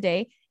once a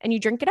day, and you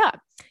drink it up.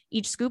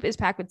 Each scoop is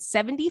packed with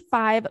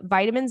 75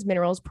 vitamins,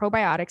 minerals,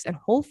 probiotics, and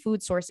whole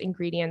food source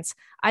ingredients.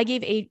 I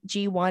gave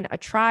AG1 a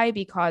try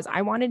because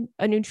I wanted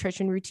a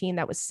nutrition routine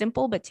that was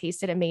simple but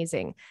tasted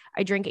amazing.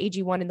 I drink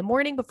AG1 in the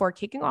morning before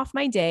kicking off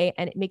my day,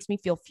 and it makes me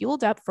feel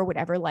fueled up for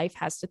whatever life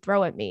has to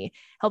throw at me.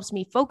 Helps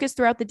me focus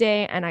throughout the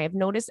day, and I have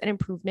noticed an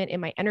improvement in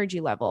my energy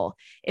level.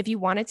 If you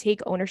want to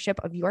take ownership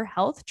of your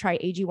health, try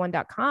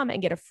AG1.com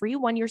and get a free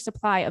 1-year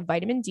supply of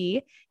vitamin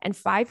D and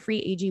 5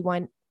 free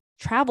AG1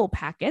 travel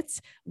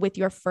packets with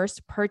your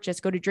first purchase.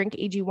 Go to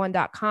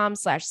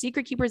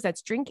drinkag1.com/secretkeepers.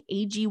 That's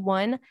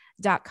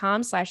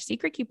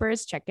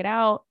drinkag1.com/secretkeepers. Check it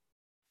out.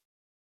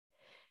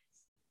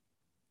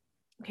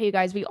 Okay, you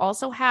guys, we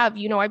also have,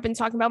 I've been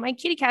talking about my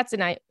kitty cats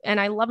and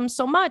I love them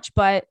so much,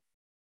 but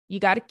you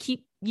got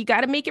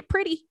to make it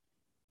pretty.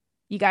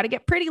 You got to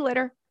get pretty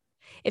litter.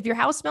 If your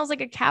house smells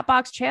like a cat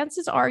box,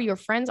 chances are your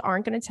friends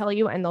aren't going to tell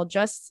you, and they'll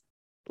just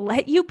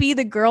let you be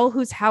the girl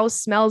whose house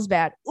smells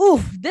bad. Ooh,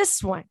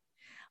 this one.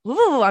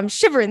 Ooh, I'm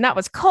shivering. That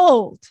was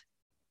cold.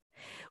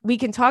 We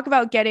can talk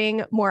about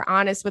getting more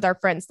honest with our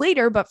friends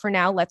later, but for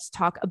now, let's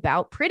talk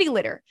about Pretty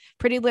Litter.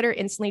 Pretty Litter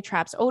instantly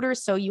traps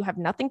odors, so you have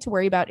nothing to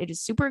worry about. It is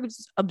super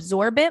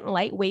absorbent,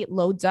 lightweight,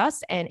 low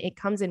dust, and it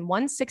comes in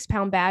 1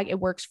 6-pound bag.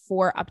 It works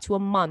for up to a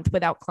month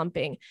without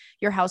clumping.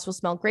 Your house will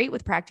smell great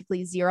with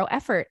practically zero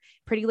effort.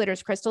 Pretty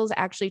Litter's crystals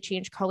actually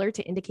change color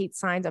to indicate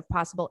signs of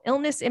possible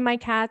illness in my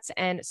cats,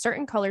 and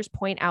certain colors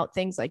point out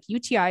things like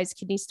UTIs,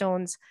 kidney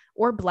stones,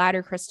 or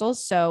bladder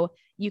crystals, so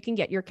you can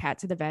get your cat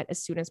to the vet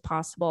as soon as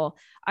possible.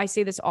 I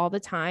say this all the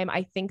time.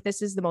 I think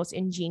this is the most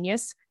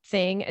ingenious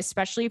thing,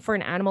 especially for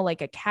an animal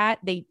like a cat.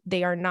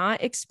 They are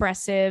not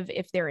expressive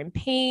if they're in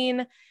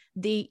pain.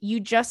 You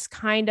just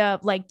kind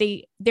of like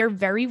they're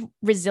very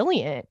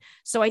resilient.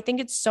 So I think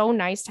it's so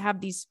nice to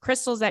have these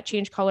crystals that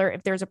change color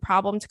if there's a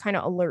problem to kind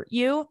of alert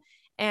you.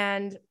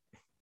 And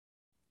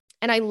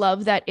I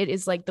love that it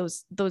is like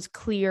those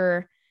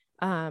clear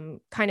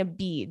kind of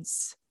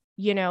beads.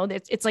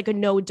 It's like a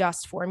no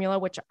dust formula,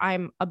 which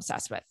I'm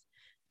obsessed with.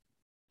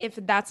 If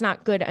that's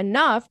not good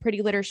enough,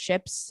 Pretty Litter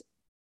ships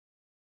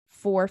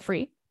for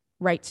free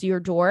right to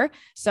your door.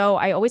 So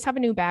I always have a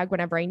new bag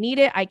whenever I need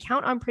it. I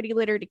count on Pretty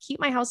Litter to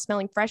keep my house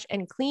smelling fresh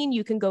and clean.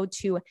 You can go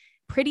to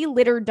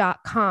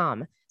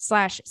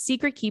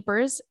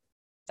prettylitter.com/secretkeepers.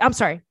 I'm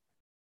sorry.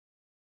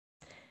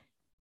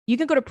 You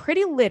can go to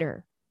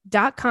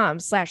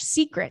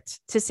prettylitter.com/secret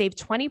to save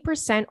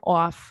 20%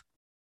 off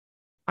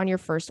on your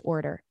first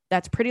order.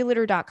 That's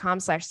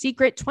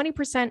prettylitter.com/secret,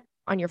 20%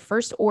 on your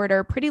first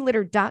order,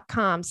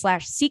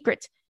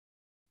 prettylitter.com/secret.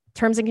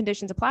 Terms and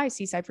conditions apply.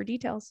 See site for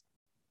details.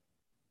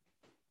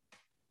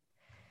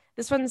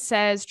 This one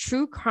says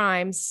true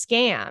crime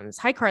scams.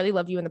 Hi, Carly.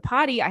 Love you in the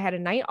potty. I had a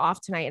night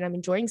off tonight and I'm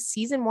enjoying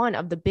season 1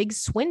 of The Big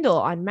Swindle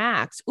on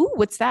Max. Ooh,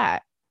 what's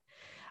that?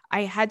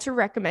 I had to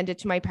recommend it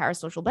to my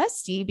parasocial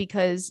bestie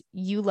because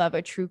you love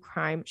a true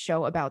crime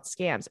show about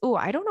scams. Ooh,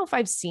 I don't know if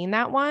I've seen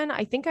that one.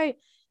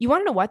 You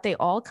want to know what? They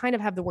all kind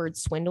of have the word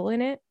swindle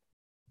in it.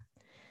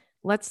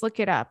 Let's look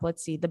it up.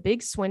 Let's see. The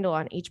Big Swindle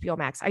on HBO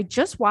Max. I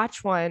just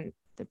watched one.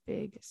 The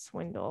Big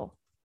Swindle.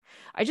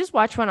 I just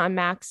watched one on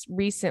Max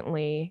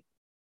recently.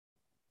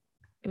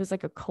 It was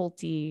like a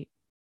culty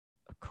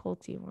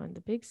one.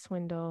 The Big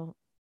Swindle.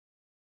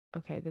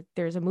 Okay,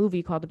 there's a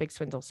movie called The Big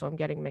Swindle, so I'm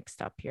getting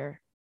mixed up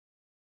here.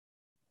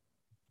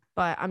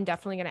 But I'm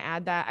definitely going to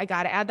add that. I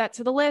got to add that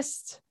to the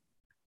list.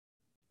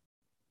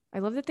 I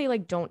love that they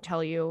like don't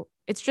tell you.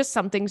 It's just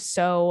something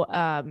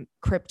so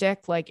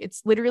cryptic. Like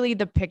it's literally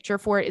the picture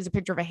for it is a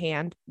picture of a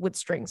hand with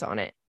strings on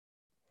it.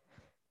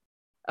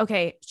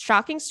 Okay,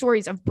 shocking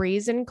stories of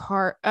brazen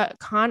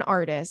con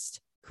artists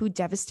who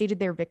devastated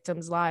their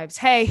victims' lives.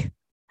 Hey,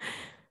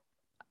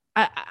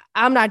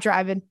 I'm not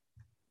driving.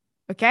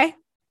 Okay?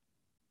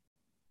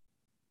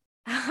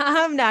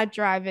 I'm not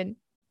driving.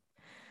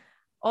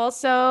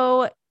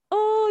 Also,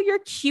 oh, your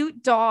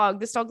cute dog.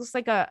 This dog looks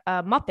like a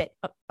Muppet,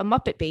 a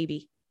Muppet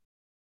baby.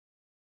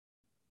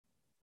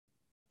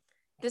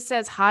 This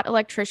says hot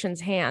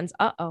electrician's hands.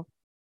 Uh-oh.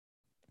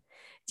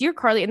 Dear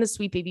Carly and the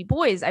sweet baby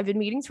boys, I've been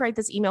meaning to write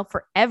this email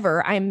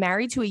forever. I am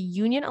married to a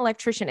union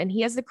electrician and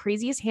he has the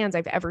craziest hands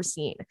I've ever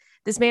seen.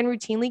 This man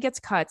routinely gets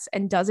cuts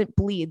and doesn't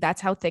bleed. That's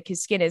how thick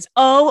his skin is.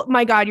 Oh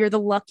my God, you're the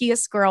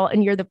luckiest girl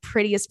and you're the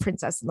prettiest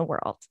princess in the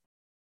world.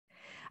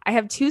 I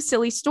have 2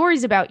 silly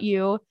stories about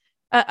you,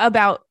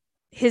 about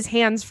his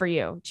hands for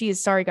you. Geez,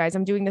 sorry guys.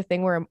 I'm doing the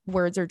thing where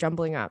words are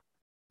jumbling up.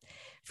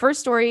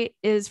 First story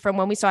is from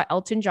when we saw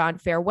Elton John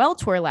farewell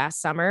tour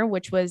last summer,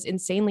 which was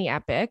insanely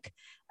epic.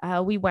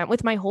 We went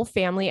with my whole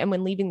family, and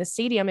when leaving the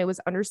stadium, it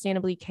was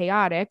understandably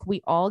chaotic.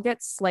 We all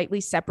get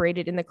slightly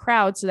separated in the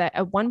crowd so that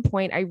at one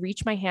point I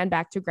reached my hand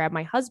back to grab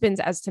my husband's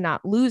as to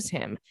not lose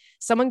him.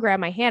 Someone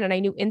grabbed my hand and I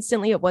knew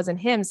instantly it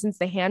wasn't him. Since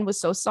the hand was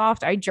so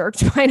soft, I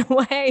jerked mine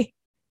away.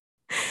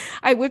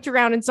 I whipped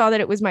around and saw that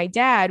it was my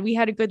dad. We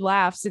had a good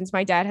laugh since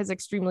my dad has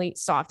extremely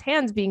soft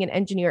hands, being an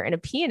engineer and a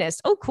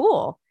pianist. Oh,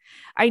 cool.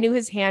 I knew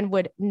his hand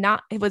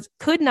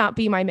could not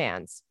be my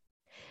man's.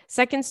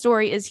 Second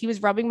story is he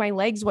was rubbing my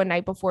legs one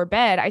night before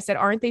bed. I said,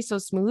 aren't they so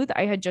smooth?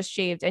 I had just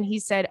shaved. And he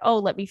said, oh,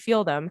 let me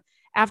feel them.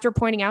 After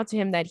pointing out to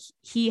him that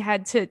he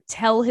had to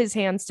tell his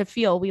hands to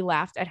feel, we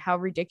laughed at how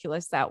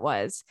ridiculous that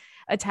was.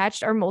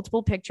 Attached are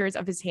multiple pictures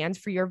of his hands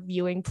for your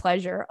viewing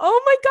pleasure.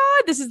 Oh my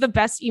God, this is the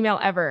best email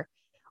ever.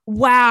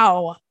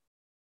 Wow.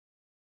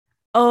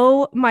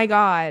 Oh my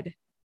God.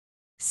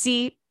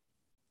 See,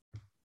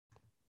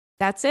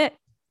 that's it.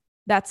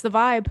 That's the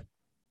vibe.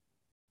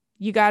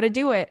 You got to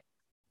do it.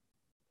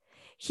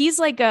 He's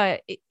like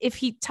if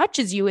he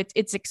touches you,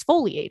 it's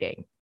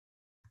exfoliating.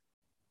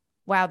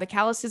 Wow, the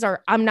calluses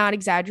are, I'm not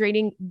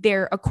exaggerating,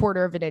 they're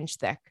 1/4 of an inch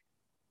thick.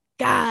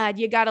 God,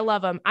 you gotta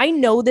love him. I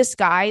know this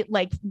guy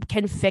like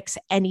can fix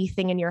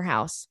anything in your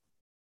house.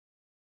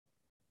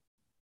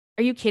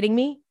 Are you kidding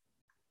me?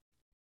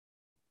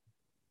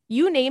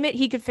 You name it,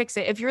 he could fix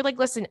it. If you're like,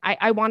 listen,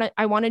 I want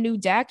a new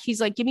deck,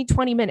 he's like, give me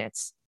 20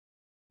 minutes.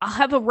 I'll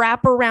have a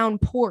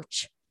wraparound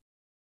porch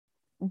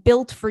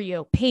built for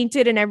you,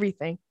 painted and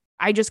everything.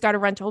 I just got to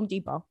run to Home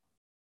Depot.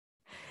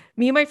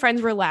 Me and my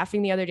friends were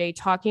laughing the other day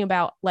talking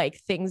about like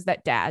things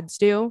that dads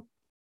do.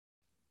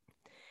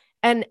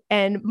 And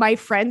my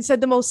friend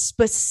said the most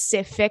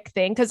specific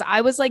thing, because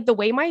I was like, the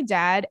way my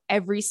dad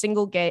every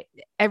single day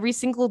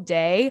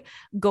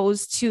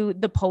goes to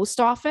the post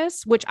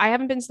office, which I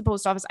haven't been to the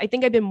post office. I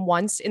think I've been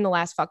once in the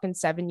last fucking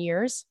 7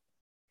 years.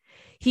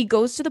 He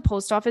goes to the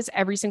post office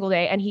every single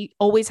day and he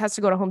always has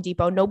to go to Home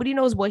Depot. Nobody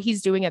knows what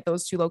he's doing at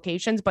those 2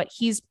 locations, but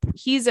he's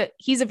a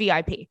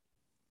VIP.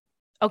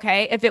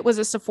 Okay. If it was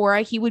a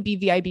Sephora, he would be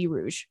VIB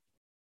Rouge.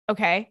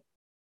 Okay.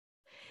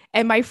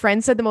 And my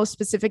friend said the most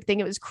specific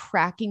thing. It was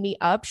cracking me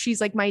up. She's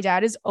like, my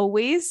dad is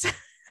always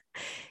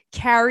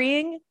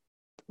carrying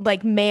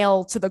like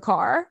mail to the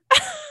car,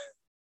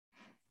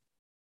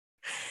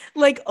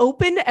 like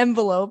open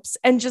envelopes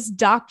and just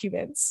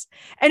documents.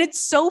 And it's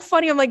so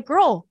funny. I'm like,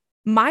 girl,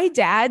 my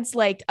dad's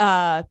like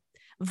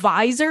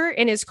visor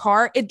in his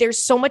car.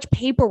 There's so much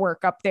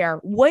paperwork up there.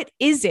 What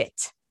is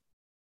it?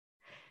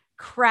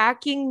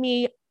 Cracking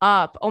me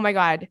up. Oh my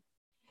God.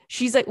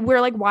 She's like,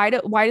 we're like, why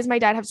does my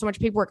dad have so much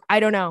paperwork? I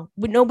don't know.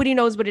 But nobody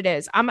knows what it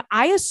is.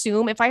 I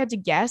assume, if I had to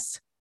guess,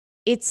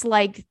 it's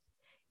like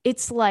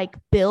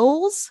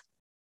bills,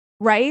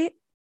 right?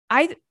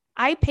 I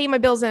pay my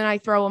bills and I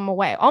throw them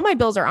away. All my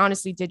bills are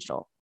honestly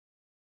digital.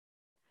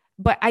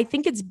 But I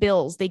think it's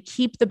bills. They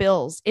keep the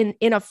bills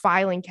in a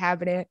filing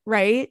cabinet,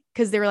 right?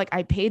 Because they were like,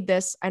 I paid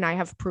this and I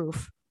have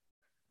proof.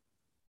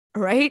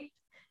 Right?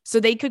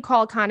 So they could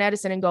call Con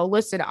Edison and go,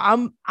 listen,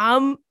 I'm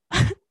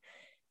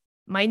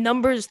my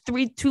number is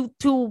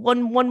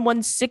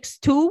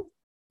 3221162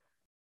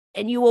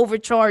 and you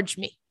overcharged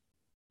me.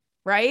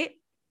 Right?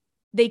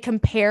 They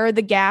compare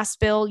the gas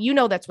bill. You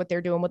know, that's what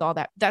they're doing with all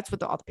that. That's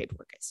what all the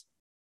paperwork is.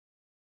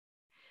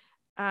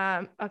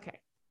 Okay.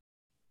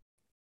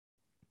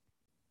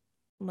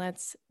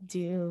 Let's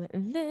do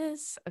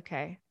this.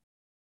 Okay.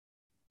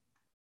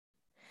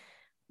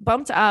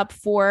 Bumped up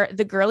for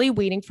the girlie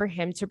waiting for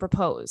him to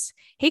propose.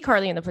 Hey,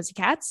 Carly and the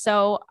Pussycats.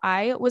 So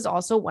I was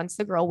also once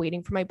the girl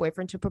waiting for my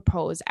boyfriend to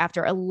propose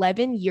after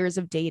 11 years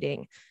of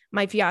dating.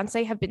 My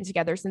fiance have been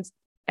together since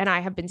and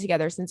I have been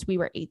together since we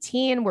were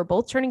 18. We're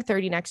both turning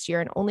 30 next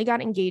year and only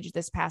got engaged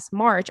this past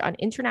March on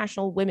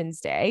International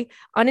Women's Day.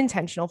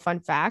 Unintentional fun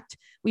fact.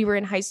 We were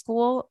in high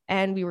school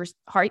and we were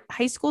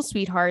high school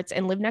sweethearts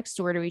and lived next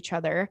door to each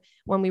other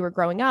when we were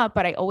growing up.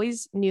 But I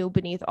always knew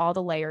beneath all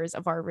the layers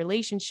of our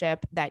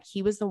relationship that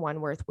he was the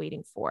one worth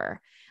waiting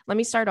for. Let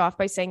me start off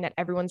by saying that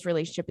everyone's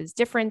relationship is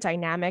different,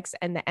 dynamics,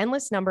 and the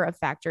endless number of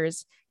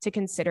factors to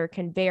consider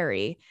can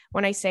vary.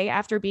 When I say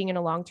after being in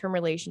a long-term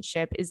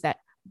relationship is that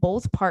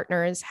both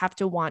partners have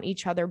to want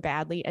each other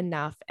badly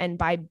enough. And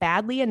by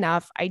badly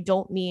enough, I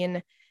don't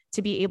mean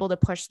to be able to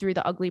push through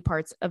the ugly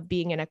parts of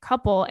being in a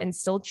couple and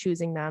still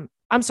choosing them.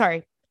 I'm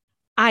sorry.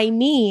 I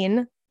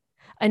mean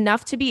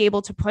enough to be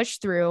able to push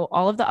through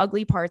all of the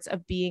ugly parts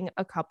of being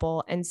a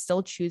couple and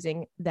still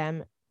choosing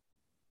them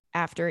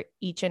after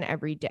each and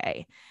every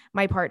day.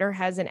 My partner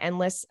has an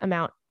endless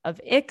amount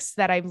of icks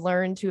that I've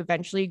learned to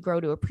eventually grow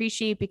to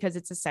appreciate because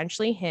it's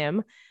essentially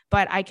him,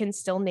 but I can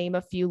still name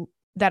a few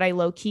that I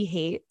low-key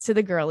hate to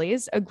the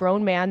girlies. A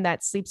grown man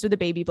that sleeps with a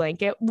baby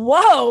blanket.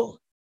 Whoa.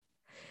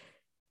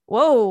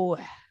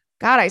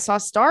 God, I saw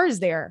stars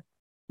there.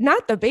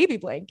 Not the baby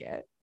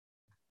blanket.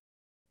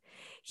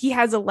 He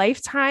has a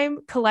lifetime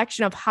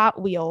collection of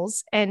Hot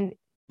Wheels and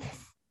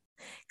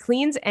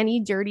cleans any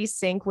dirty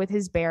sink with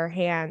his bare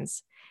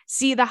hands.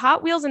 See, the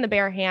Hot Wheels and the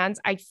bare hands,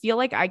 I feel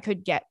like I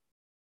could get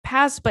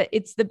past, but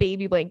it's the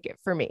baby blanket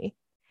for me.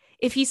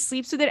 If he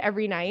sleeps with it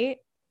every night,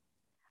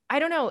 I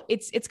don't know.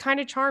 It's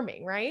kind of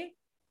charming, right?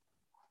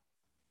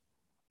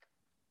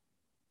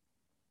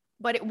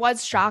 But it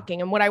was shocking.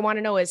 And what I want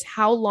to know is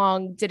how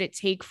long did it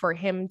take for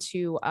him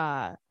to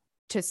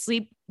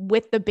sleep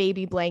with the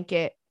baby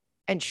blanket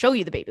and show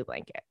you the baby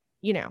blanket,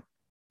 you know?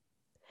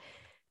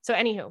 So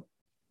anywho,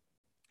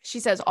 she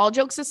says, all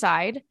jokes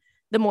aside,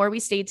 the more we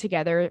stayed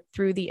together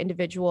through the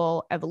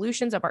individual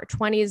evolutions of our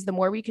 20s, the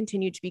more we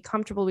continued to be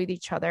comfortable with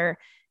each other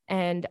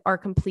and our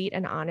complete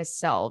and honest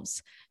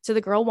selves. So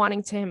the girl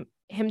wanting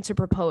him to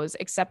propose,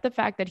 accept the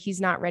fact that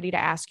he's not ready to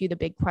ask you the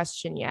big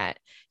question yet.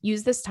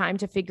 Use this time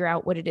to figure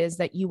out what it is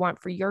that you want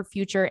for your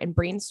future and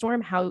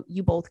brainstorm how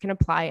you both can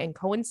apply and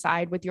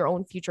coincide with your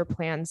own future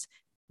plans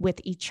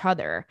with each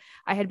other.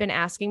 I had been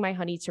asking my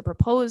honey to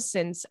propose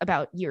since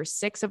about year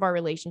 6 of our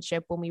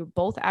relationship when we were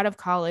both out of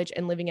college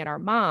and living at our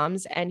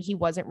mom's, and he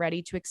wasn't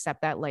ready to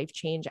accept that life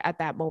change at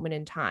that moment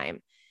in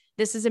time.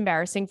 This is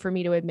embarrassing for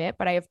me to admit,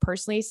 but I have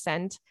personally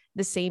sent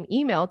the same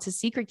email to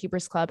Secret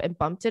Keepers Club and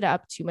bumped it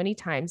up too many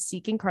times,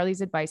 seeking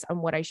Carly's advice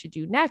on what I should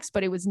do next,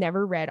 but it was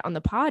never read on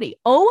the potty.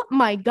 Oh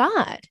my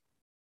God.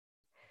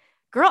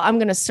 Girl, I'm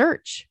going to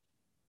search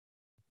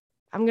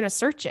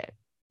it.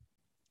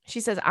 She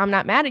says, I'm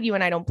not mad at you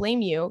and I don't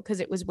blame you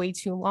because it was way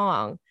too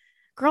long.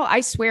 Girl,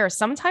 I swear,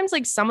 sometimes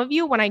like some of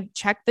you, when I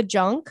check the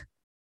junk,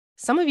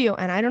 some of you,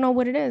 and I don't know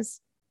what it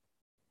is,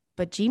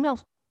 but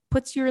Gmail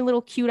puts your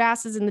little cute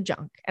asses in the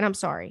junk, and I'm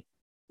sorry,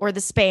 or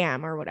the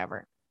spam or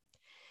whatever.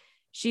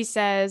 She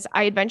says,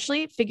 I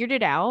eventually figured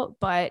it out,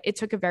 but it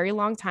took a very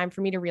long time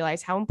for me to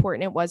realize how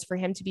important it was for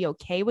him to be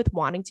okay with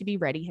wanting to be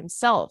ready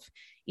himself.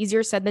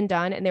 Easier said than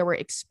done, and there were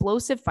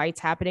explosive fights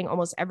happening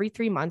almost every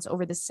 3 months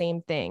over the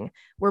same thing,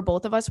 where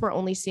both of us were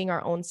only seeing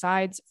our own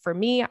sides. For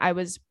me, I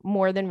was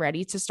more than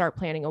ready to start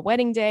planning a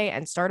wedding day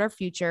and start our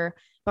future,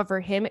 but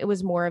for him, it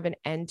was more of an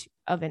end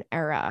of an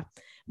era.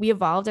 We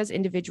evolved as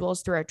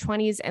individuals through our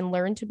 20s and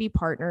learned to be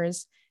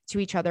partners to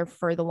each other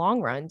for the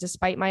long run,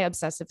 despite my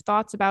obsessive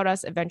thoughts about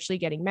us eventually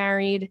getting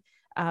married.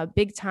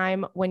 Big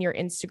time when your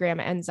Instagram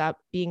ends up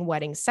being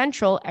wedding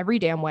central every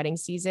damn wedding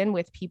season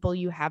with people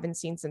you haven't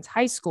seen since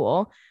high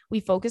school. We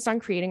focused on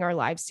creating our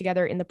lives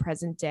together in the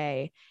present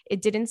day.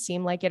 It didn't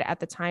seem like it at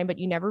the time, but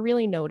you never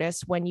really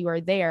notice when you are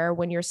there,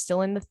 when you're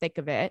still in the thick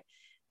of it.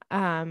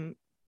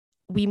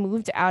 We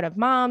moved out of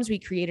mom's. We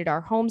created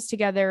our homes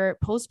together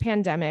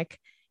post-pandemic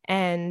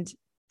and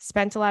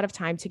spent a lot of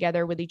time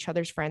together with each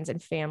other's friends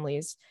and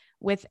families.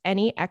 With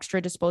any extra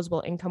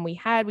disposable income we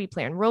had, we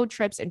planned road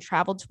trips and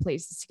traveled to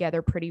places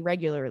together pretty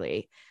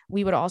regularly.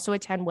 We would also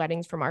attend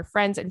weddings from our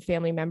friends and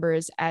family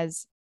members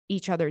as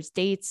each other's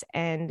dates.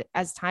 And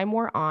as time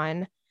wore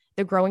on,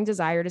 the growing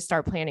desire to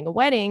start planning a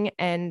wedding,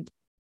 and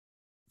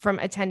from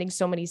attending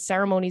so many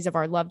ceremonies of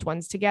our loved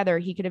ones together,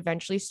 he could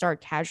eventually start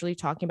casually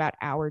talking about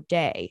our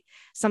day.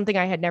 Something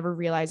I had never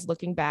realized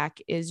looking back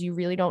is you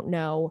really don't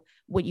know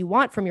what you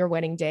want from your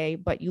wedding day,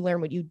 but you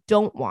learn what you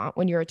don't want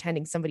when you're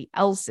attending somebody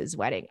else's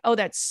wedding. Oh,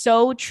 that's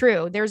so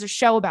true. There's a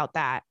show about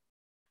that.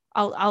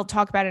 I'll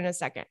talk about it in a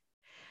second.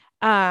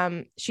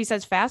 She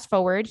says, fast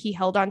forward, he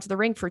held on to the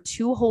ring for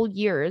 2 whole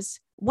years.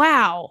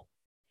 Wow.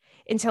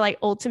 Until I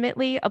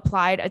ultimately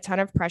applied a ton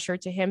of pressure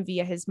to him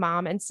via his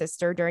mom and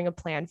sister during a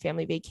planned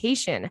family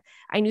vacation.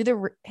 I knew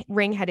the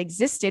ring had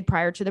existed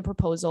prior to the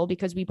proposal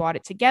because we bought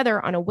it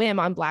together on a whim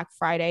on Black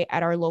Friday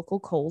at our local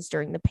Kohl's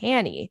during the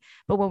panty,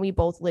 but when we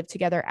both lived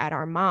together at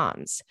our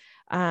mom's.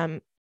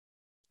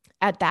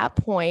 At that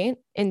point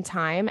in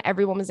time,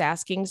 everyone was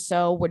asking,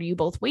 so what are you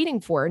both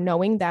waiting for?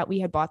 Knowing that we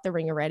had bought the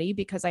ring already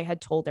because I had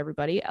told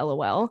everybody,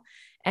 LOL.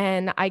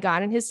 And I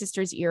got in his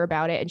sister's ear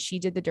about it, and she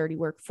did the dirty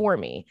work for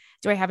me.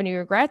 Do I have any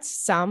regrets?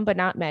 Some, but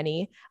not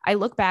many. I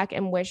look back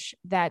and wish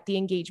that the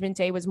engagement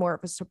day was more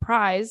of a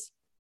surprise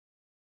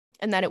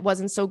and that it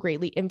wasn't so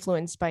greatly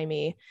influenced by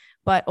me.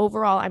 But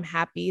overall, I'm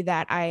happy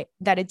that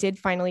it did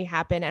finally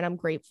happen, and I'm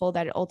grateful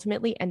that it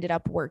ultimately ended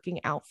up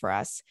working out for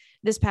us.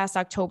 This past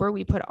October,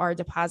 we put our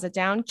deposit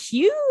down,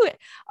 cute,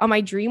 on my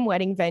dream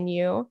wedding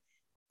venue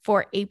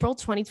for April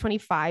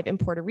 2025 in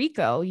Puerto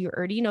Rico. You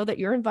already know that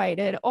you're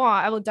invited. Oh,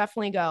 I will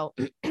definitely go.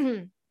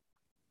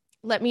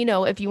 Let me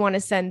know if you want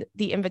to send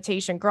the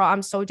invitation. Girl,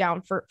 I'm so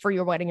down for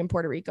your wedding in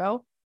Puerto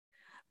Rico.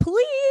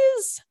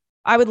 Please.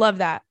 I would love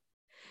that.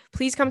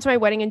 Please come to my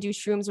wedding and do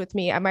shrooms with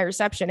me at my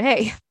reception.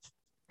 Hey,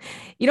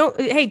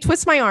 hey,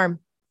 twist my arm.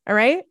 All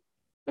right.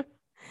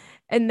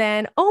 And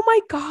then, oh my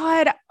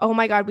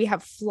God, we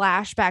have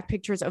flashback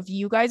pictures of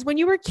you guys when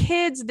you were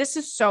kids. This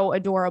is so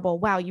adorable.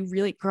 Wow. You've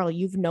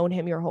known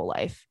him your whole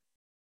life.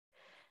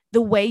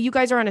 The way you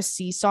guys are on a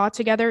seesaw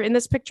together in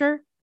this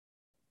picture.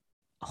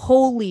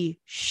 Holy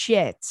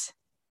shit.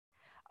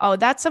 Oh,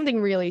 that's something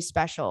really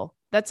special.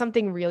 That's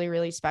something really,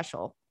 really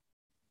special.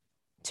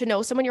 To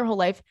know someone your whole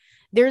life.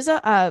 There's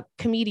a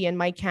comedian,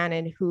 Mike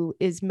Cannon, who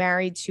is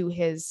married to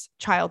his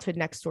childhood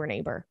next door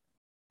neighbor.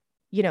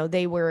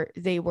 They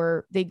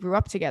grew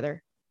up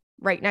together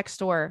right next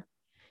door,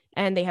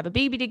 and they have a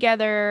baby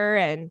together,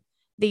 and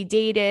they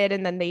dated.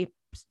 And then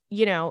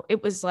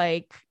it was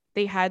like,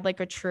 they had like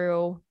a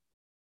true,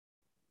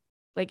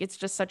 like, it's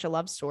just such a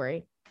love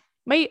story.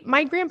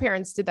 My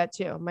grandparents did that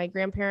too. My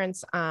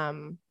grandparents,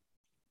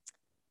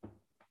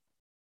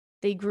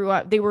 they grew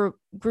up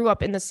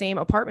in the same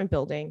apartment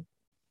building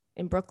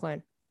in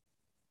Brooklyn.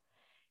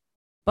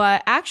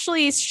 But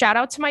actually, shout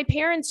out to my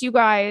parents, you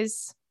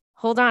guys.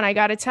 Hold on, I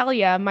got to tell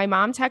you, my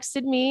mom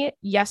texted me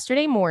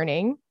yesterday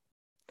morning.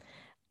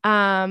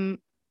 God,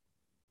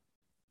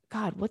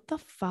 what the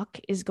fuck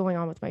is going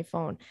on with my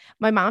phone?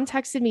 My mom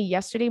texted me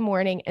yesterday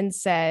morning and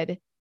said,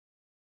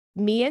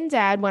 me and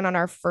dad went on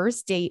our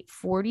first date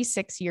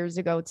 46 years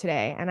ago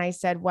today. And I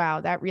said,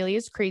 wow, that really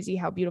is crazy.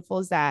 How beautiful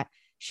is that?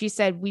 She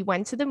said, we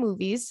went to the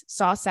movies,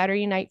 saw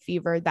Saturday Night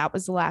Fever. That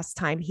was the last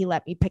time he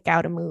let me pick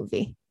out a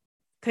movie.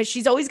 Because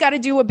she's always got to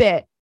do a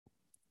bit.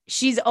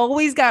 She's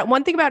always got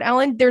one thing about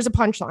Ellen. There's a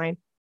punchline.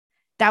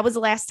 That was the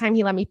last time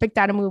he let me pick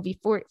out a movie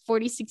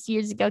 46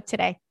 years ago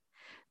today.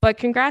 But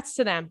congrats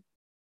to them.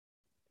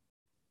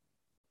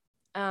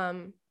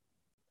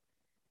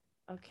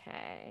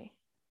 Okay.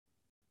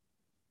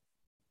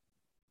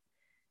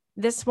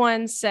 This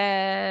one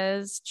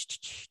says,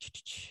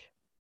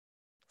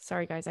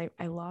 sorry, guys,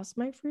 I lost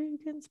my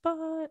freaking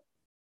spot.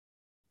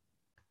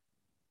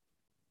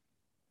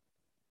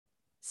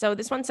 So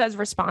this one says,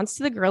 response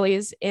to the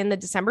girlies in the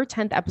December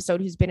 10th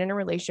episode who's been in a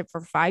relationship for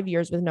 5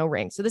 years with no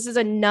ring. So this is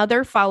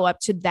another follow-up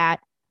to that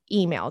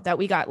email that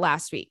we got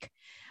last week.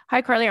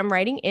 Hi, Carly. I'm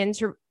writing in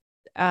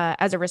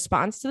as a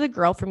response to the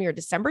girl from your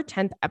December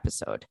 10th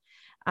episode.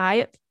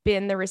 I've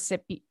been the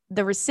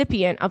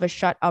recipient of a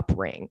shut up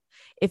ring.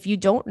 If you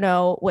don't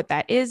know what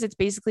that is, it's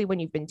basically when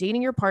you've been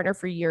dating your partner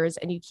for years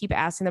and you keep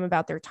asking them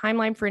about their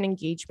timeline for an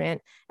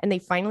engagement and they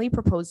finally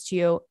propose to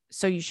you,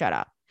 so you shut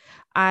up.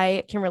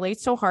 I can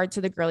relate so hard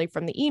to the girlie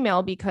from the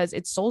email because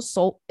it's so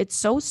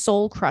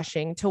soul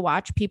crushing to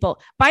watch people.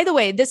 By the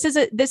way, this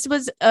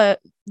was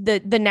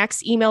the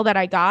next email that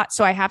I got.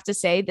 So I have to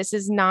say, this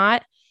is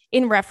not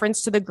in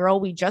reference to the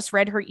girl. We just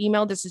read her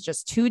email. This is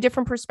just two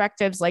different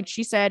perspectives. Like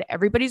she said,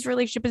 everybody's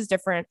relationship is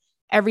different.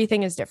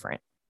 Everything is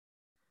different.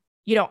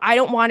 I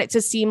don't want it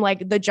to seem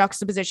like the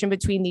juxtaposition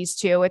between these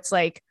two. It's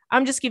like,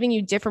 I'm just giving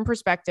you different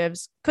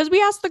perspectives because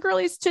we asked the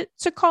girlies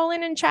to call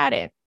in and chat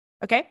in.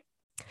 Okay.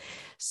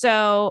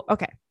 So,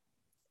 okay.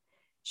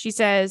 She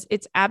says,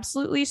 it's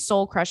absolutely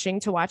soul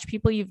crushing to watch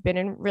people you've been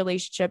in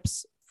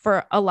relationships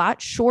for a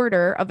lot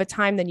shorter of a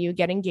time than you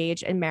get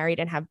engaged and married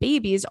and have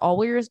babies, all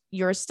where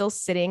you're still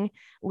sitting,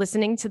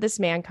 listening to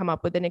this man come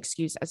up with an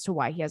excuse as to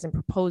why he hasn't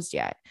proposed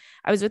yet.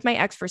 I was with my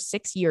ex for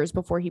 6 years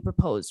before he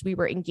proposed. We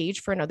were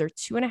engaged for another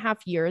 2.5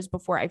 years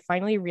before I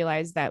finally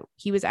realized that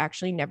he was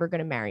actually never going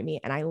to marry me,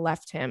 and I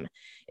left him.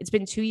 It's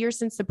been 2 years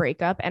since the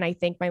breakup, and I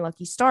thank my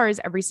lucky stars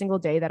every single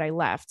day that I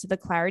left. The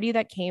clarity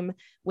that came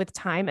with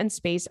time and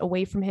space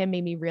away from him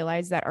made me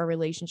realize that our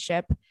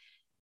relationship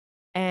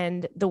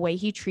and the way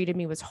he treated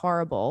me was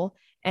horrible,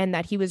 and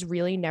that he was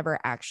really never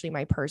actually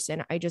my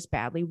person. I just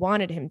badly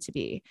wanted him to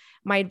be.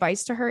 My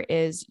advice to her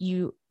is,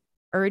 you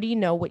already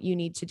know what you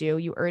need to do.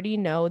 You already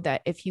know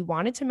that if he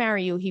wanted to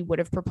marry you, he would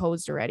have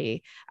proposed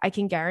already. I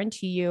can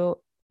guarantee you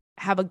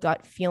have a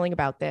gut feeling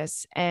about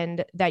this,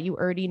 and that you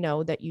already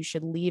know that you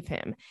should leave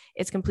him.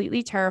 It's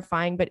completely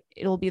terrifying, but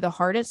it'll be the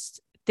hardest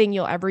thing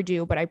you'll ever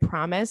do. But I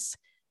promise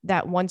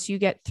that once you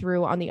get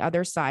through on the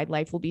other side,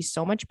 life will be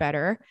so much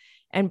better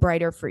and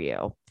brighter for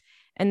you.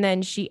 And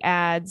then she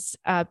adds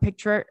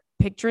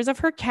pictures of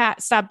her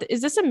cat. Stop.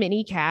 Is this a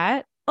mini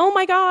cat? Oh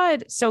my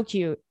God. So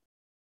cute.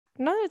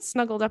 Not it's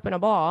snuggled up in a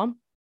ball.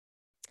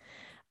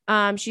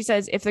 She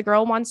says, if the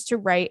girl wants to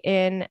write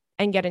in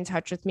and get in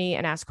touch with me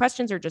and ask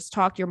questions or just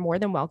talk, you're more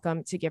than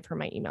welcome to give her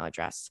my email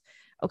address.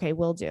 Okay,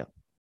 will do.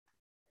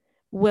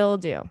 Will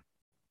do.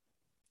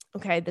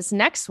 Okay, this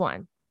next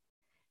one.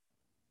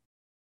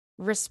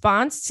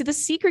 Response to the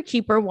secret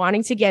keeper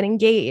wanting to get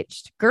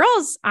engaged.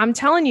 Girls, I'm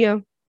telling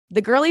you,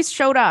 the girlies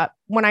showed up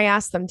when I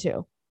asked them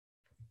to.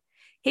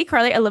 Hey,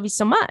 Carly, I love you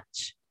so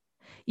much.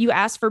 You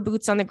asked for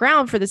boots on the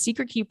ground for the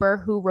secret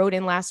keeper who wrote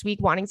in last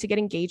week wanting to get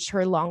engaged to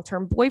her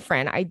long-term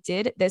boyfriend. I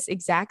did this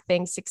exact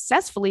thing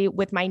successfully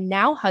with my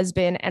now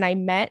husband, and I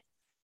met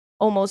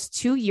almost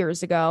 2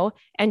 years ago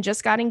and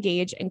just got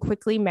engaged and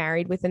quickly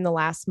married within the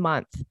last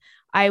month.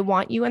 I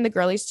want you and the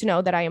girlies to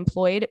know that I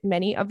employed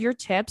many of your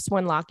tips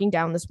when locking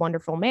down this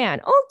wonderful man.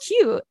 Oh,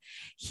 cute.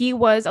 He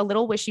was a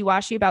little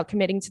wishy-washy about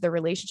committing to the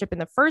relationship in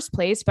the first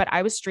place, but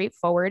I was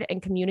straightforward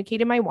and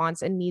communicated my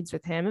wants and needs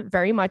with him,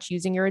 very much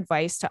using your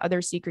advice to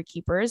other secret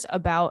keepers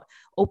about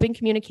open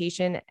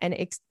communication and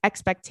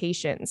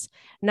expectations.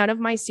 None of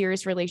my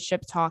serious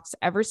relationship talks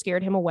ever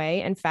scared him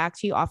away. In fact,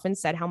 he often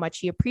said how much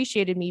he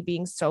appreciated me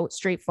being so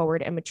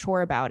straightforward and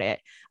mature about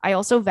it. I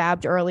also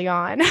vabbed early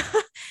on.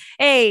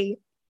 Hey,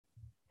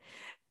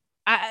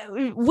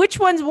 which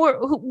one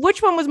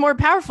was more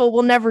powerful?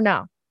 We'll never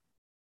know.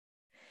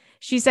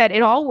 She said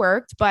it all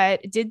worked, but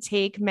it did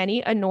take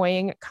many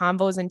annoying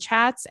convos and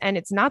chats, and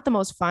it's not the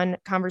most fun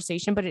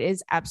conversation, but it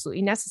is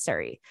absolutely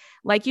necessary.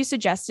 Like you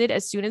suggested,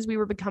 as soon as we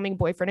were becoming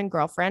boyfriend and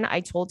girlfriend,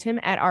 I told him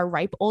at our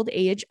ripe old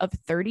age of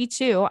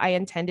 32, I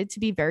intended to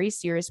be very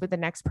serious with the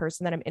next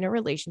person that I'm in a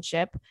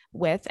relationship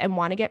with and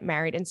want to get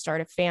married and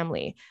start a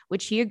family,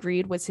 which he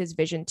agreed was his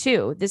vision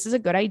too. This is a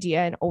good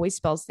idea and always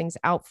spells things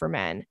out for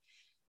men.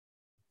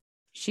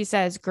 She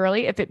says,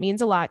 girly, if it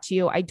means a lot to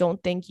you, I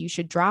don't think you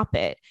should drop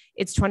it.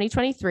 It's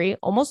 2023,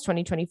 almost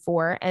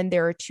 2024. And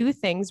there are two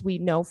things we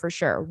know for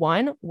sure.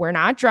 One, we're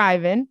not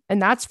driving,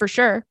 and that's for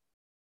sure.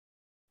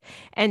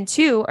 And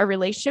two, a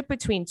relationship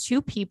between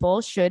two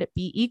people should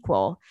be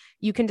equal.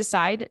 You can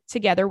decide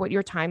together what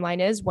your timeline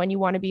is when you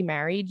want to be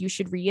married. You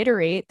should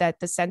reiterate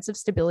that the sense of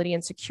stability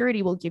and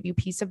security will give you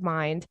peace of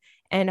mind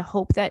and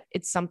hope that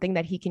it's something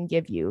that he can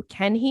give you.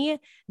 Can he?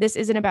 This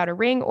isn't about a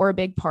ring or a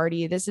big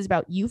party. This is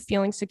about you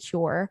feeling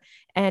secure.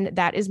 And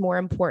that is more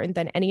important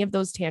than any of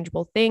those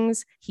tangible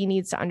things. He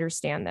needs to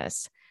understand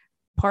this.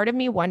 Part of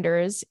me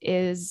wonders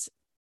is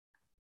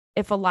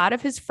if a lot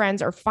of his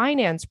friends are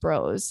finance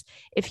bros,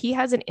 if he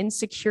has an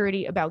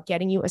insecurity about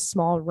getting you a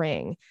small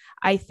ring.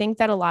 I think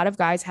that a lot of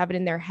guys have it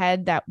in their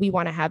head that we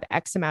want to have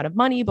X amount of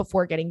money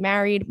before getting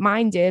married.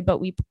 Mine did, but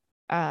we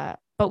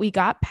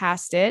got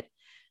past it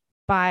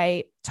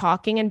by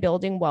talking and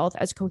building wealth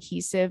as a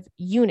cohesive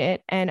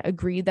unit and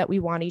agreed that we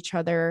want each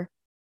other.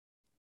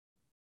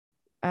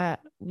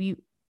 We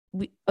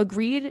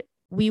agreed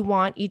we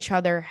want each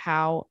other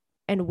how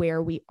and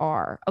where we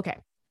are. Okay.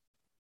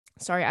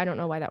 Sorry, I don't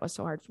know why that was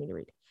so hard for me to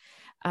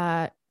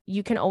read.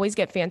 You can always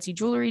get fancy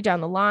jewelry down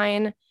the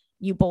line.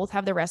 You both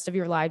have the rest of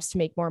your lives to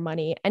make more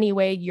money.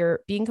 Anyway, you're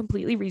being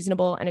completely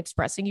reasonable and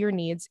expressing your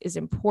needs is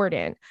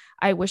important.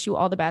 I wish you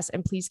all the best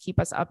and please keep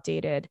us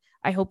updated.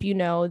 I hope you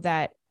know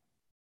that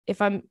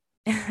if I'm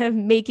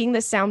making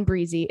this sound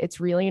breezy, it's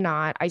really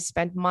not. I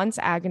spent months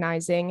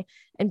agonizing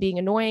and being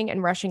annoying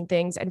and rushing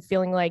things and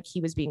feeling like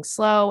he was being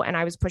slow and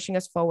I was pushing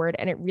us forward,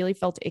 and it really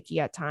felt icky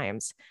at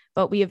times.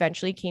 But we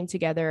eventually came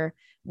together.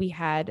 We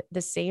had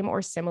the same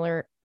or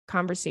similar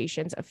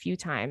conversations a few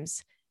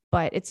times,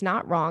 but it's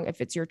not wrong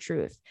if it's your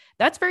truth.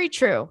 That's very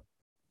true.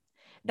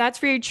 That's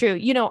very true.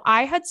 You know,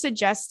 I had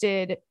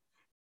suggested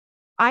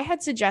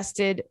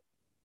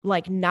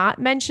like not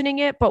mentioning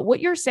it, but what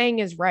you're saying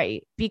is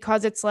right,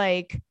 because it's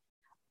like,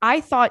 I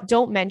thought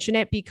don't mention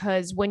it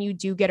because when you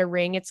do get a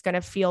ring, it's going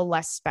to feel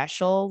less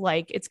special.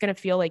 Like it's going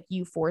to feel like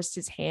you forced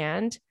his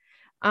hand.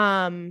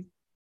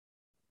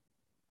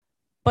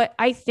 But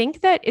I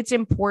think that it's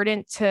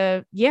important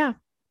to,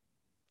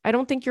 I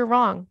don't think you're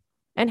wrong.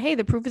 And hey,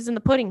 the proof is in the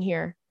pudding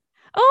here.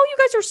 Oh, you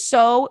guys are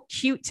so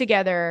cute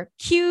together.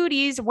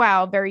 Cuties.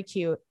 Wow. Very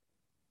cute.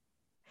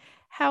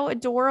 How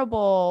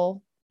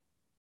adorable.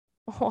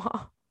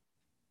 Oh,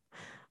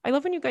 I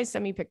love when you guys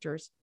send me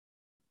pictures.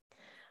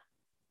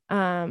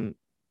 But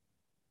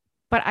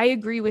I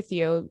agree with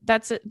you.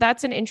 That's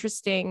an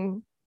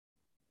interesting,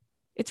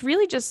 it's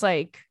really just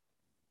like,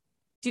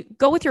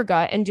 go with your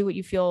gut and do what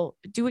you feel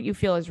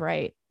is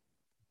right.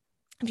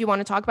 If you want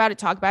to talk about it,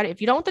 talk about it.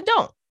 If you don't, then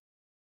don't.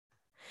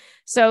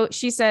 So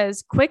she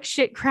says, quick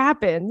shit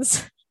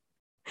crappens.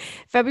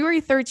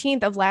 February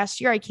 13th of last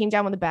year, I came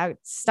down with a bad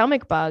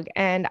stomach bug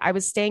and I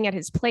was staying at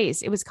his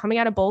place. It was coming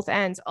out of both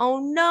ends. Oh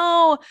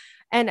no.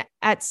 And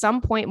at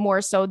some point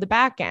more so the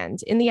back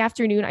end. In the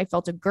afternoon, I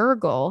felt a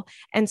gurgle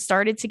and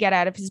started to get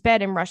out of his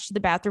bed and rush to the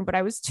bathroom, but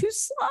I was too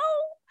slow.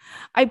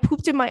 I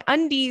pooped in my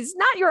undies,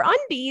 not your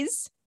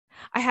undies.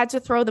 I had to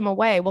throw them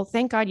away. Well,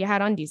 thank God you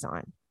had undies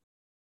on.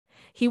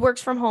 He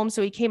works from home,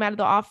 so he came out of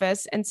the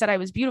office and said I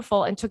was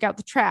beautiful and took out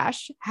the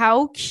trash.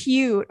 How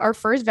cute. Our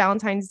first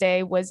Valentine's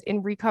Day was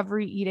in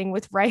recovery eating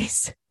with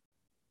rice.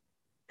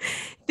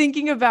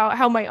 thinking about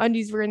how my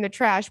undies were in the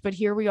trash, but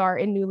here we are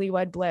in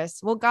newlywed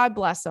bliss. Well, God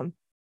bless them.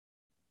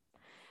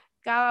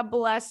 God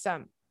bless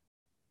them.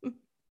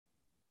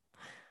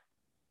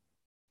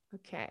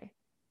 Okay.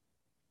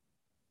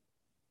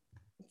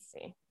 Let's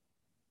see.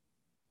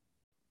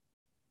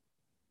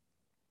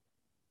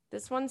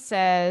 This one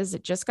says,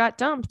 just got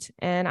dumped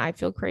and I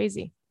feel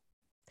crazy.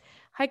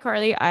 Hi,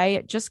 Carly.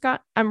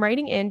 I'm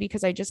writing in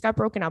because I just got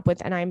broken up with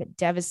and I'm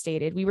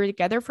devastated. We were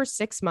together for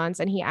 6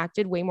 months and he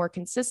acted way more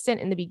consistent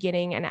in the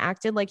beginning and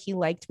acted like he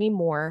liked me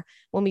more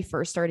when we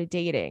first started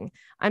dating.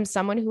 I'm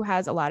someone who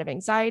has a lot of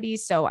anxiety,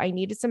 so I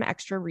needed some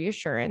extra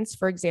reassurance.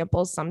 For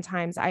example,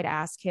 sometimes I'd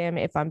ask him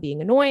if I'm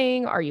being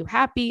annoying, are you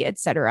happy,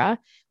 etc.,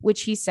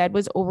 which he said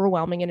was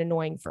overwhelming and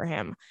annoying for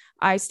him.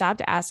 I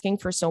stopped asking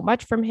for so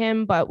much from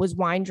him, but was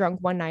wine drunk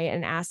one night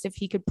and asked if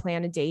he could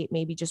plan a date,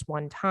 maybe just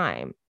one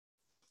time.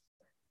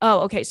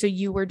 Oh, okay. So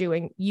you were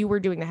doing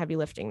the heavy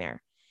lifting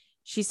there.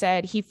 She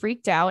said he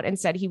freaked out and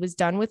said he was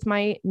done with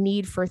my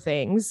need for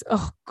things.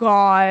 Oh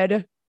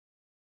God.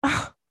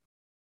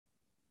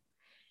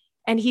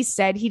 And he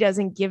said he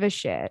doesn't give a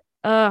shit.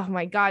 Oh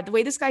my God. The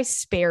way this guy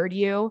spared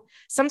you.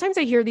 Sometimes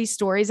I hear these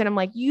stories and I'm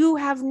like, you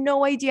have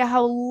no idea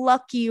how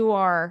lucky you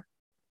are.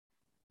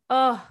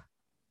 Oh.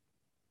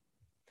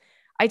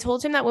 I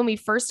told him that when we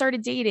first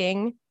started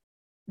dating,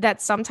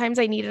 that sometimes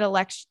I needed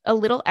a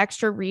little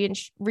extra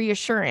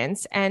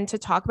reassurance and to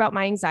talk about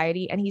my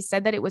anxiety. And he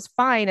said that it was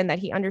fine and that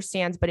he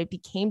understands, but it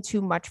became too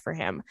much for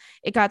him.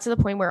 It got to the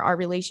point where our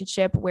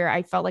relationship, where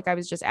I felt like I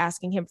was just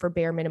asking him for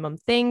bare minimum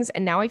things.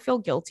 And now I feel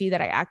guilty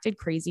that I acted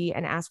crazy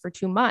and asked for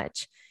too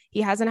much.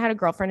 He hasn't had a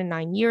girlfriend in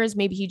 9 years.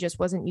 Maybe he just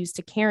wasn't used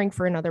to caring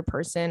for another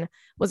person.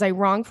 Was I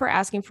wrong for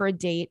asking for a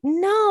date?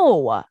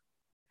 No.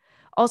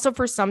 Also,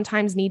 for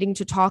sometimes needing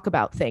to talk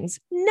about things?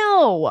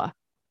 No.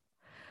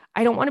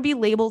 I don't want to be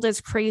labeled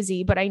as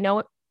crazy, but I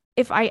know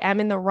if I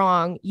am in the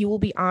wrong, you will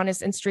be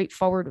honest and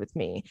straightforward with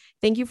me.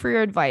 Thank you for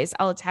your advice.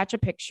 I'll attach a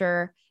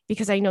picture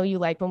because I know you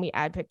like when we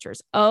add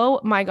pictures. Oh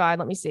my God.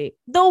 Let me see.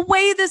 The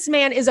way this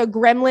man is a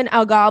gremlin,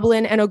 a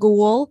goblin, and a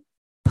ghoul.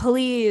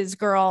 Please,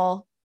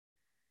 girl.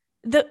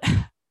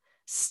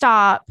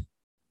 Stop.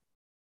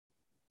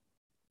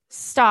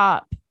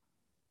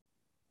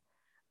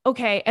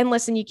 Okay. And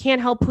listen, you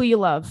can't help who you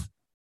love.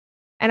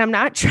 And I'm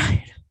not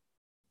trying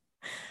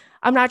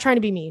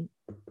to be mean,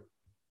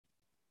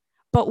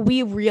 but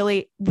we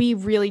really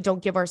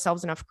don't give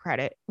ourselves enough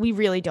credit. We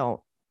really don't.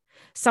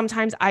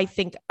 Sometimes I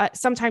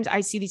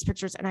see these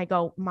pictures and I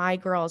go, my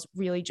girls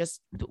really we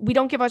just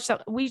don't give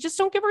ourselves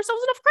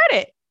enough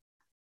credit.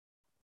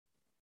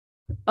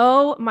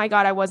 Oh my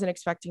God. I wasn't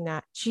expecting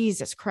that.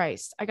 Jesus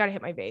Christ. I got to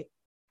hit my vape.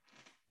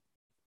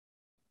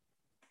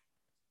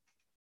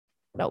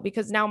 No,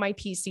 because now my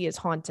PC is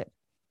haunted.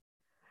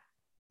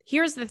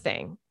 Here's the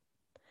thing.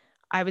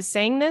 I was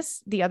saying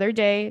this the other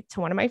day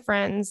to one of my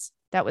friends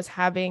that was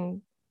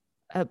having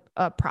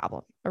a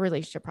problem, a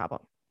relationship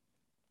problem.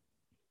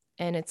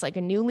 And it's like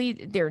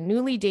they're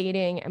newly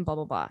dating and blah,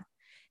 blah, blah.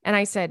 And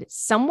I said,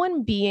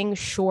 someone being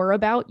sure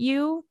about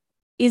you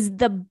is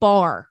the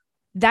bar.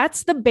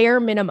 That's the bare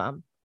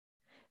minimum.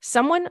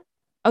 Someone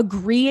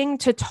agreeing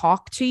to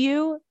talk to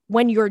you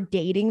when you're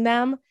dating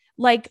them.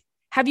 Like,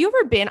 have you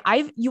ever been,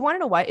 you want to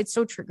know what? It's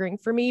so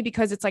triggering for me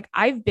because it's like,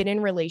 I've been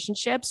in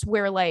relationships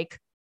where like,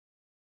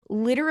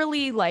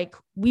 literally like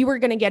we were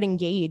going to get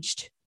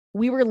engaged.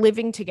 We were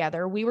living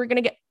together. We were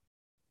going to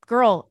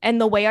girl. And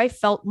the way I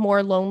felt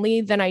more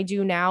lonely than I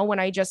do now when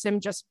I just am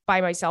just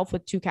by myself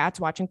with 2 cats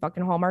watching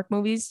fucking Hallmark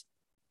movies.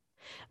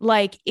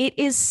 Like it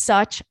is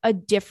such a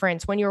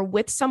difference when you're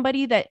with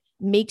somebody that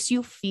makes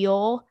you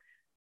feel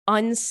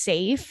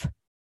unsafe.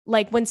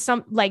 Like when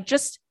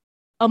just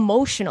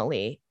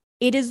emotionally,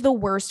 it is the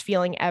worst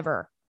feeling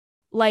ever.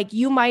 Like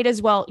you might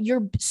as well,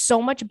 you're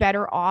so much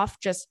better off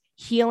just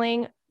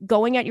healing,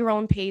 going at your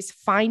own pace,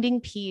 finding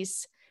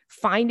peace,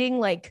 finding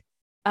like,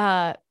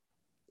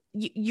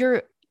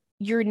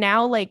 you're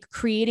now like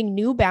creating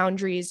new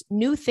boundaries,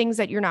 new things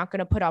that you're not going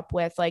to put up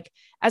with. Like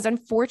as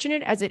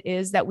unfortunate as it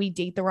is that we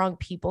date the wrong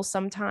people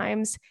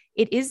sometimes,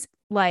 it is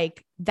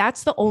like,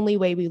 that's the only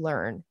way we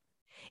learn.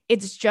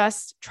 It's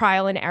just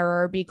trial and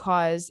error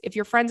because if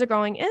your friends are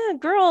going,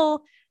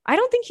 girl, I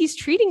don't think he's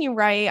treating you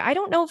right. I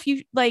don't know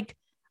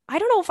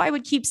if I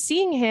would keep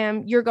seeing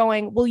him. You're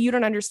going, well, you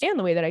don't understand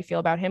the way that I feel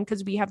about him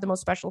because we have the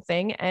most special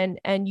thing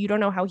and you don't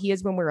know how he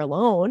is when we're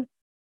alone.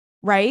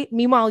 Right.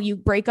 Meanwhile, you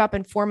break up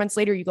and 4 months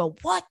later, you go,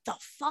 what the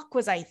fuck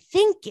was I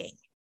thinking?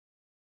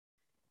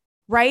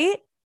 Right.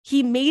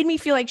 He made me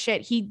feel like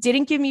shit. He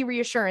didn't give me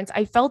reassurance.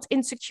 I felt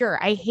insecure.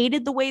 I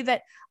hated the way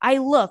that I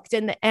looked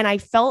and I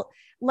felt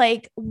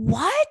like,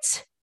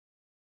 what?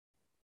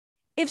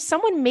 If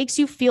someone makes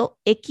you feel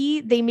icky,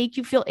 they make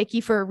you feel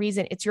icky for a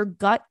reason. It's your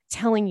gut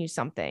telling you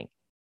something.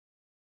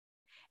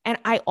 And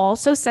I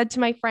also said to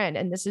my friend,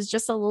 and this is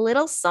just a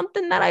little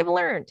something that I've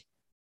learned.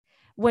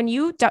 When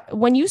you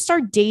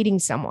start dating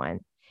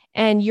someone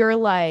and you're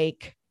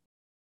like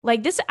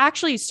this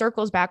actually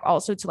circles back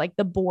also to like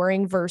the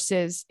boring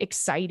versus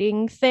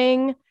exciting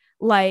thing.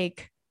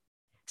 Like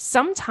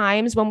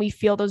sometimes when we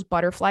feel those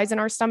butterflies in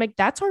our stomach,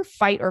 that's our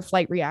fight or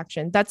flight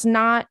reaction. That's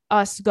not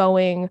us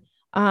going,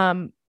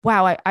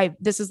 wow,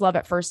 this is love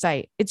at first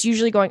sight. It's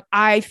usually going,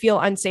 I feel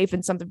unsafe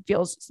and something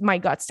feels, my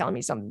gut's telling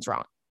me something's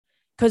wrong.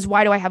 Because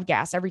why do I have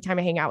gas every time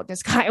I hang out with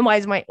this guy? And why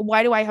is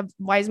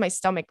my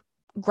stomach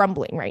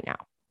grumbling right now?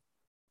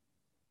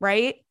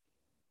 Right.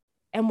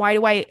 And why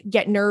do I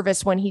get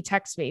nervous when he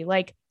texts me?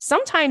 Like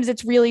sometimes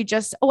it's really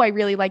just, oh, I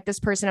really like this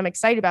person. I'm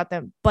excited about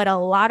them. But a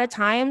lot of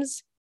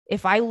times,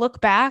 if I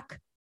look back,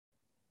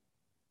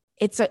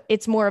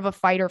 it's more of a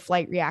fight or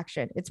flight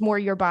reaction. It's more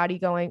your body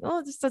going,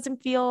 oh, this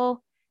doesn't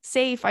feel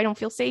safe. I don't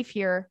feel safe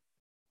here.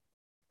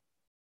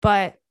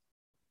 But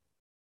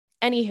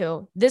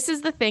anywho, this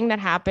is the thing that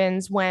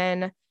happens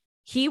when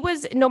he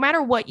was, no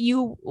matter what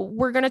you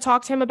were going to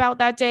talk to him about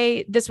that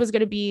day, this was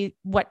going to be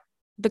what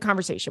the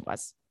conversation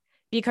was,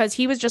 because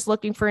he was just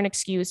looking for an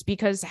excuse,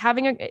 because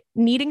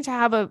needing to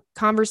have a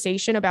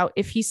conversation about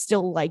if he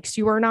still likes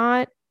you or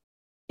not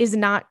is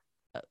not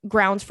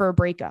grounds for a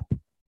breakup.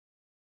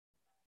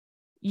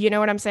 You know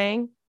what I'm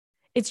saying?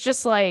 It's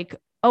just like,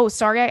 oh,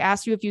 sorry, I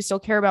asked you if you still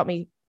care about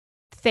me.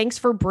 Thanks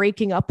for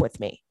breaking up with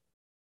me.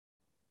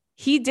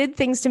 He did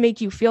things to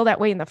make you feel that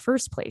way in the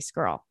first place,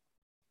 girl.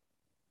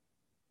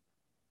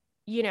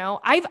 You know,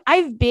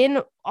 I've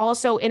been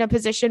also in a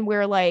position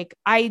where like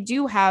I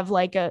do have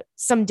like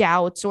some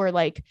doubts or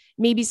like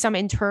maybe some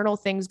internal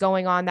things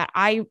going on that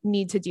I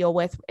need to deal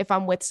with if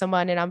I'm with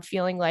someone and I'm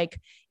feeling like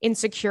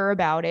insecure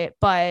about it.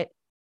 But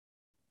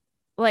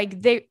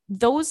like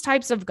those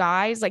types of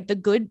guys, like the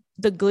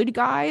good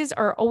guys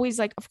are always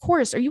like, of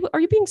course, are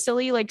you being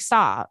silly? Like,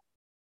 stop.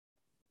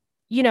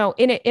 You know,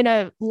 in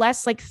a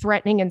less like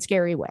threatening and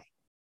scary way.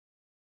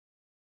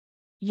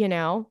 You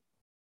know?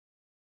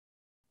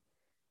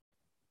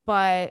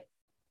 But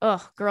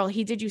girl,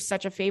 he did you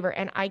such a favor.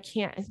 And I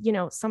can't, you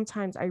know,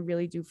 sometimes I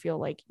really do feel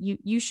like you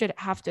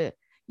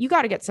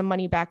got to get some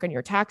money back on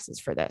your taxes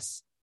for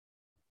this,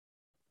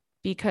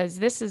 because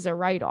this is a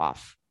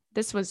write-off.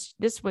 This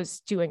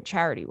was doing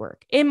charity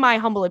work, in my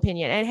humble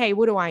opinion. And hey,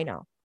 what do I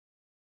know?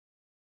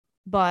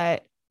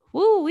 But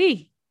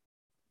woo-wee.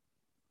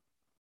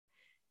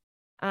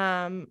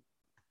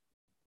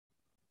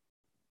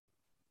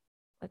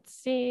 Let's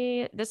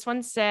see. This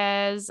one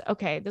says,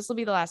 okay, this will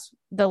be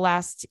the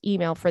last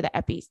email for the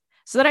epi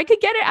so that I could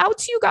get it out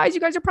to you guys. You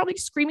guys are probably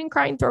screaming,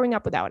 crying, throwing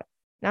up without it.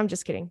 No, I'm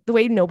just kidding. The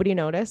way nobody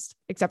noticed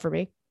except for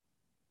me.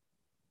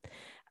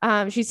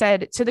 She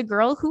said, to the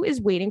girl who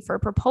is waiting for a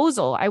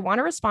proposal, I want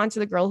to respond to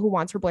the girl who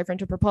wants her boyfriend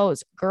to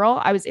propose.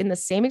 Girl, I was in the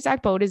same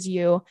exact boat as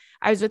you.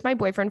 I was with my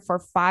boyfriend for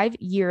 5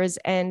 years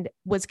and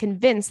was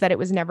convinced that it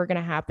was never going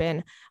to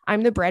happen.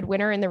 I'm the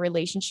breadwinner in the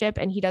relationship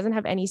and he doesn't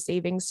have any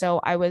savings. So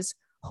I was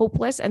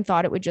hopeless and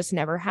thought it would just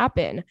never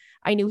happen.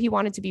 I knew he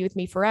wanted to be with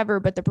me forever,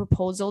 but the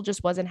proposal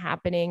just wasn't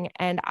happening.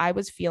 And I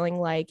was feeling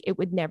like it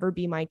would never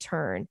be my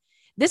turn.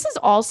 This is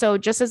also,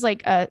 just as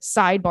like a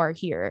sidebar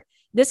here,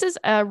 this is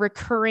a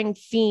recurring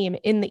theme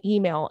in the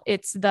email.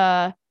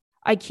 I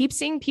keep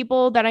seeing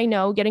people that I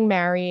know getting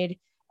married.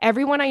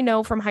 Everyone I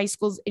know from high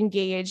school's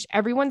engaged.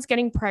 Everyone's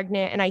getting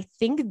pregnant. And I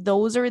think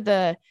those are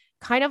the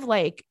kind of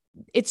like,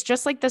 it's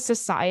just like the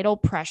societal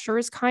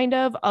pressures kind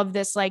of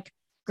this like,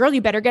 girl,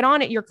 you better get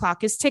on it. Your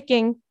clock is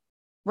ticking,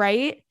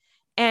 right?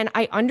 And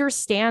I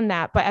understand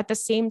that. But at the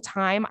same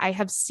time, I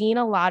have seen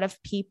a lot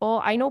of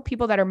people. I know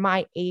people that are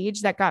my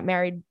age that got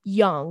married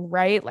young,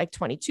 right? Like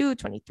 22,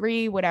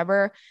 23,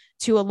 whatever,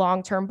 to a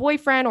long-term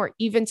boyfriend, or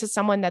even to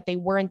someone that they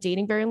weren't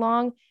dating very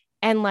long.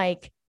 And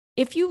like,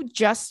 if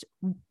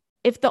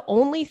the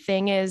only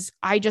thing is,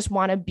 I just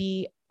want to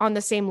be on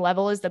the same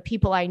level as the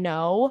people I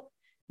know,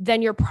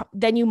 then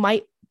you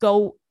might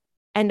go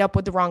end up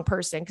with the wrong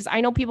person. Cause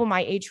I know people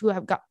my age who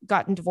have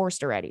gotten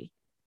divorced already.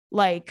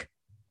 Like,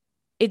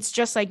 it's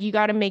just like, you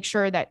got to make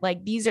sure that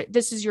like,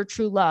 this is your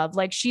true love.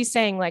 Like she's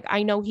saying, like,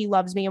 I know he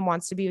loves me and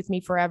wants to be with me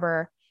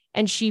forever.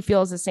 And she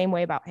feels the same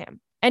way about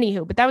him.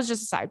 Anywho, but that was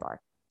just a sidebar.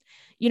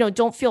 You know,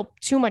 don't feel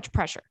too much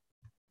pressure.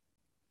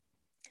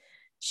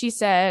 She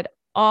said,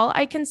 all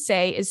I can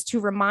say is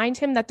to remind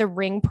him that the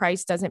ring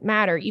price doesn't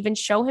matter. Even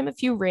show him a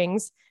few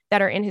rings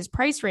that are in his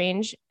price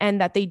range and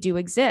that they do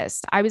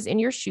exist. I was in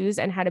your shoes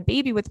and had a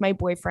baby with my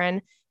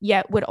boyfriend,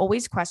 yet would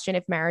always question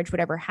if marriage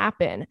would ever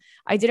happen.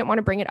 I didn't want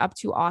to bring it up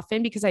too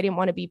often because I didn't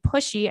want to be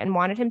pushy and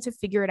wanted him to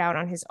figure it out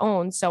on his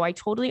own. So I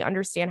totally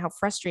understand how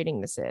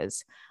frustrating this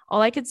is.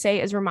 All I could say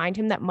is remind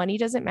him that money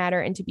doesn't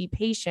matter and to be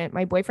patient.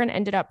 My boyfriend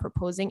ended up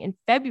proposing in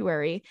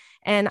February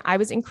and I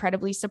was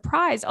incredibly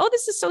surprised. Oh,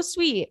 this is so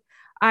sweet.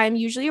 I'm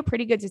usually a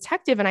pretty good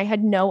detective and I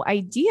had no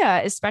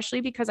idea, especially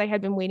because I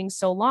had been waiting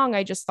so long.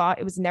 I just thought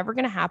it was never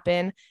going to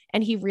happen.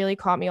 And he really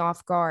caught me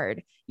off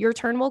guard. Your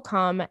turn will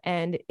come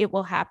and it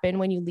will happen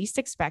when you least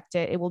expect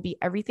it. It will be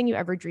everything you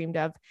ever dreamed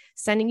of.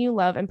 Sending you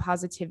love and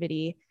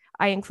positivity.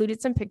 I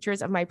included some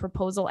pictures of my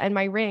proposal and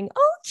my ring.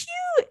 Oh,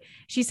 cute.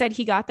 She said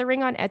he got the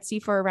ring on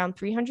Etsy for around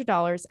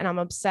 $300 and I'm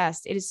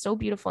obsessed. It is so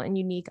beautiful and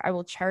unique. I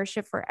will cherish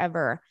it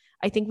forever.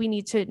 I think we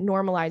need to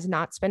normalize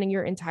not spending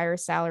your entire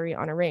salary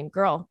on a ring.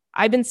 Girl,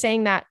 I've been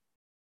saying that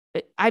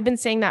I've been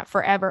saying that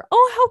forever.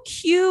 Oh, how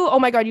cute. Oh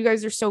my God, you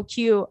guys are so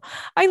cute.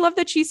 I love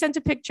that she sent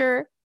a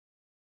picture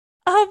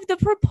of the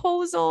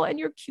proposal and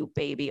your cute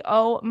baby.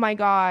 Oh my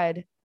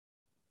God.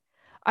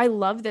 I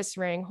love this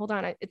ring. Hold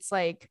on. It's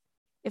like,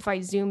 if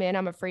I zoom in,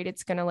 I'm afraid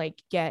it's going to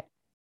like get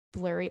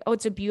blurry. Oh,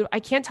 it's a beautiful, I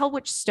can't tell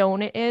which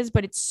stone it is,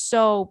 but it's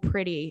so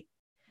pretty.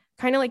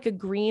 Kind of like a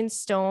green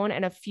stone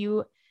and a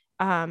few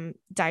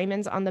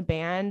diamonds on the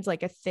band,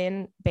 like a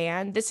thin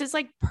band. This is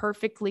like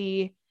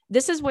perfectly,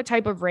 this is what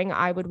type of ring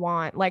I would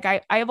want. Like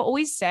I have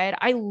always said,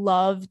 I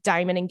love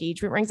diamond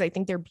engagement rings. I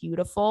think they're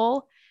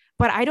beautiful,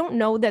 but I don't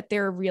know that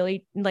they're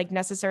really like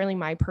necessarily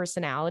my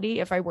personality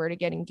if I were to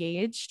get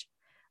engaged.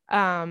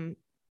 Um,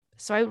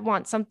 so I would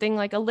want something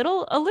like a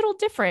little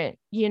different,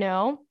 you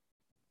know,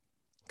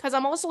 because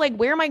I'm also like,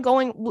 where am I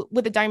going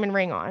with a diamond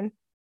ring on?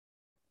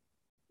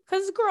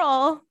 Because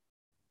girl,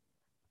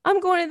 I'm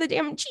going to the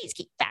damn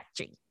Cheesecake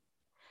Factory.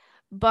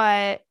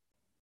 But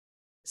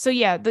so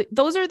yeah,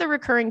 those are the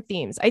recurring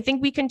themes. I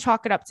think we can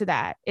chalk it up to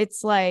that.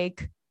 It's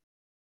like,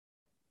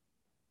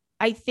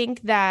 I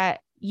think that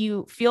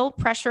you feel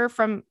pressure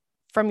from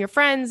your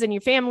friends and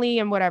your family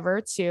and whatever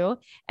too.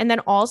 And then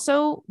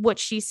also what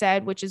she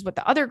said, which is what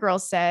the other girl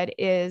said,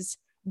 is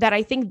that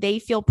I think they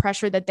feel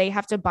pressure that they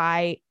have to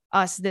buy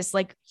us this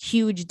like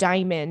huge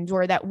diamond,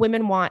 or that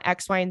women want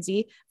X, Y, and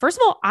Z. First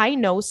of all, I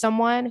know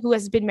someone who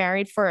has been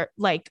married for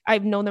like,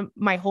 I've known them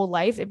my whole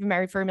life. They've been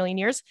married for a million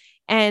years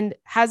and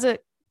has a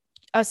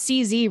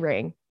CZ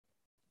ring,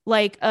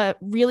 like a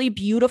really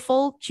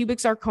beautiful cubic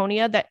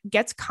zirconia that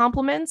gets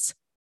compliments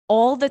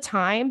all the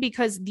time,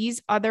 because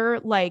these other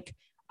like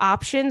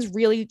options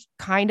really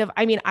kind of,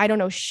 I mean, I don't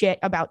know shit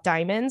about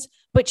diamonds,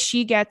 but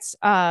she gets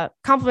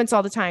compliments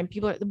all the time.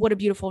 People are, what a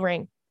beautiful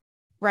ring,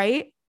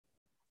 right?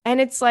 And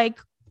it's like,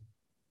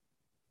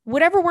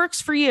 whatever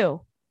works for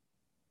you,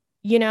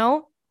 you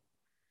know?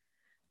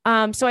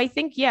 So I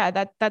think,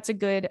 yeah, that's a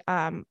good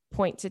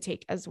point to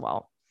take as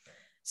well.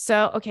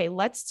 So, okay,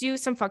 let's do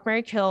some fuck,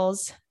 marry,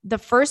 kills. The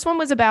first one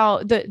was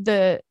about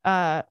the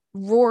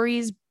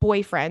Rory's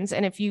boyfriends.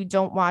 And if you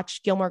don't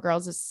watch Gilmore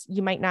Girls,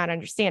 you might not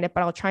understand it,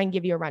 but I'll try and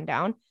give you a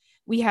rundown.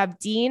 We have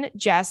Dean,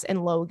 Jess,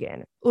 and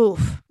Logan.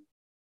 Oof.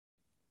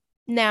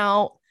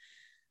 Now,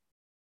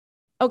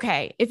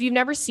 okay, if you've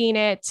never seen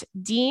it,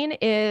 Dean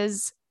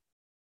is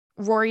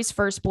Rory's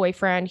first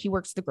boyfriend. He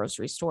works at the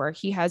grocery store.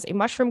 He has a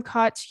mushroom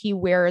cut. He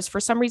wears, for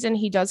some reason,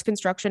 he does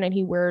construction and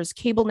he wears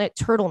cable knit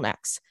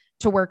turtlenecks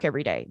to work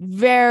every day.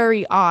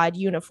 Very odd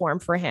uniform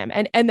for him.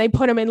 And they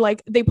put him in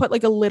like, they put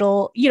like a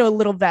little, you know, a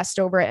little vest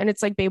over it. And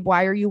it's like, babe,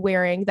 why are you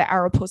wearing the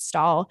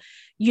Aeropostale,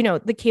 you know,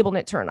 the cable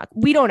knit turtleneck?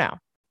 We don't know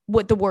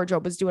what the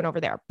wardrobe was doing over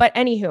there. But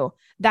anywho,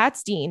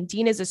 that's Dean.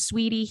 Dean is a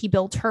sweetie. He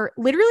built her,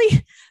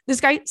 literally, this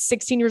guy,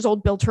 16 years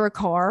old, built her a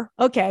car.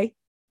 Okay.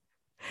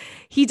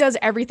 He does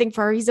everything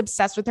for her. He's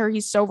obsessed with her.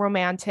 He's so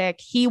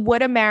romantic. He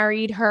would have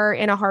married her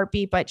in a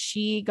heartbeat, but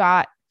she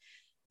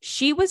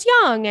was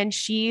young and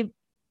she,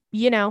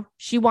 you know,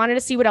 she wanted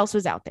to see what else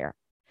was out there.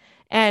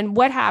 And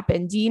what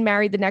happened? Dean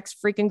married the next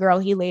freaking girl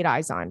he laid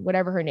eyes on,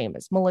 whatever her name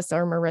is, Melissa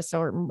or Marissa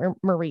or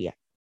Maria.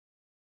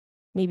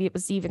 Maybe it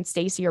was even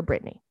Stacy or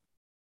Brittany.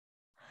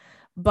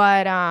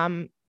 But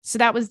so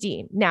that was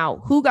Dean.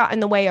 Now, who got in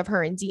the way of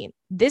her and Dean?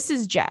 This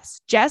is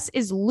Jess. Jess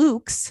is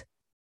Luke's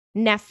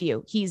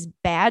nephew. He's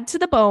bad to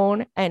the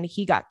bone, and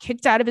he got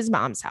kicked out of his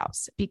mom's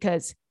house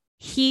because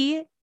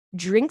he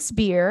drinks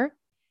beer.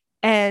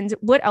 And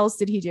what else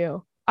did he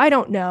do? I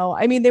don't know.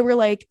 I mean, they were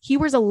like, he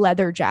wears a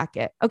leather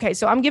jacket. Okay,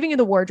 so I'm giving you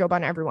the wardrobe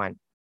on everyone.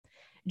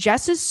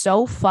 Jess is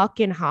so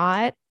fucking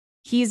hot.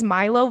 He's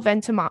Milo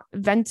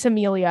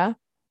Ventimiglia,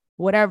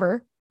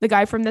 whatever. The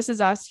guy from This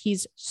Is Us.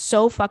 He's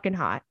so fucking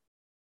hot.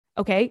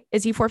 Okay,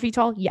 is he 4 feet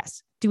tall?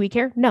 Yes. Do we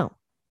care? No.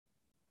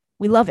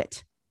 We love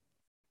it.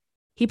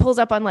 He pulls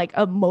up on like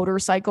a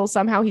motorcycle.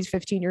 Somehow he's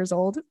 15 years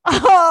old.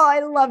 Oh,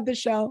 I love the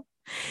show.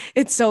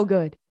 It's so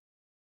good.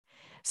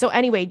 So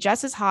anyway,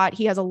 Jess is hot.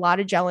 He has a lot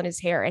of gel in his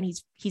hair and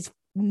he's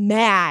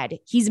mad.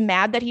 He's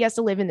mad that he has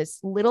to live in this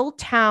little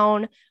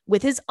town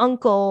with his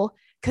uncle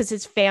because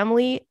his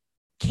family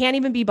can't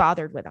even be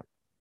bothered with him,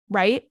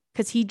 right?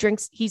 Because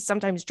he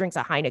sometimes drinks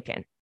a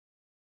Heineken.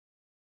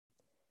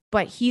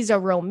 But he's a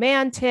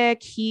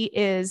romantic.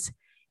 He's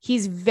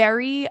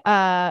very,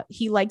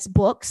 he likes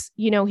books,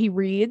 you know, he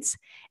reads,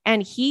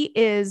 and he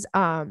is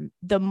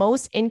the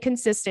most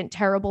inconsistent,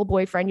 terrible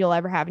boyfriend you'll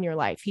ever have in your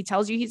life. He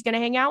tells you he's going to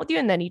hang out with you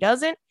and then he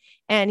doesn't.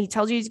 And he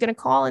tells you he's going to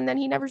call and then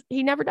he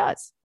never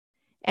does.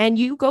 And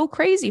you go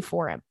crazy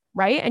for him,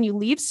 right? And you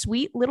leave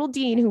sweet little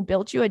Dean, who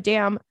built you a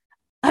damn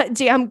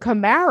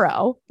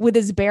Camaro with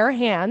his bare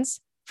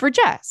hands, for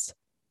Jess.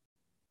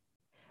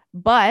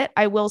 But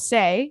I will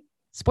say,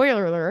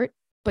 spoiler alert,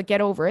 but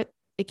get over it.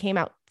 It came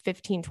out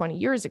 15, 20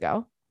 years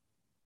ago.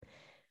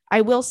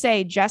 I will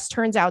say Jess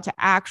turns out to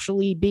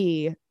actually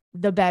be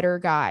the better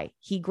guy.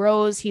 He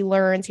grows, he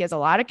learns, he has a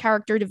lot of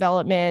character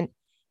development.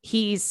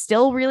 He's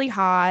still really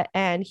hot.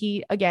 And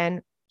he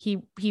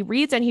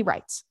reads and he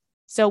writes.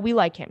 So we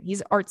like him.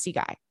 He's an artsy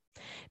guy.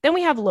 Then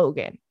we have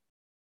Logan.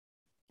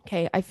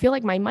 Okay. I feel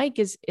like my mic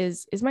is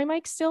my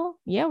mic still?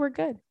 Yeah, we're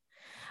good.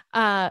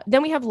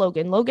 Then we have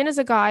Logan. Logan is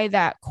a guy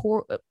that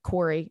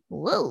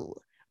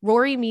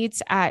Rory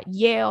meets at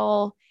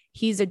Yale.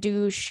 He's a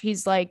douche.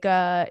 He's like,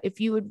 if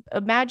you would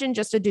imagine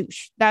just a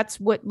douche, that's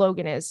what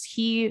Logan is.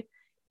 He,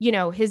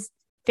 his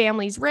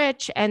family's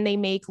rich and they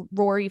make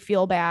Rory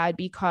feel bad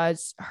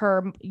because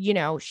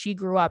she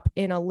grew up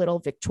in a little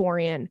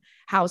Victorian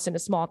house in a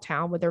small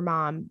town with her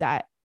mom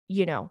that,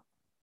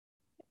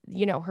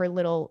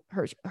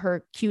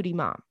 her cutie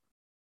mom.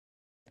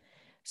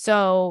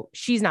 So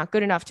she's not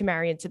good enough to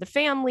marry into the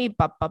family.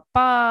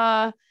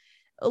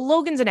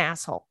 Logan's an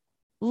asshole.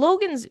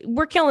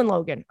 We're killing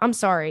Logan. I'm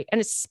sorry.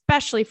 And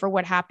especially for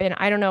what happened.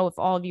 I don't know if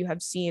all of you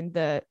have seen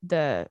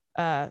the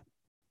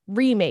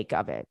remake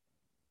of it.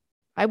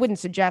 I wouldn't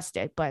suggest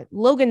it, but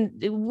Logan,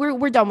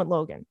 we're done with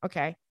Logan.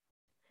 Okay.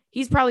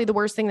 He's probably the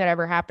worst thing that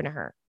ever happened to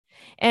her.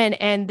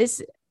 And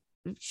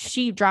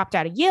she dropped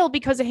out of Yale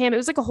because of him. It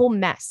was like a whole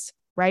mess.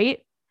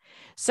 Right.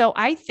 So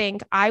I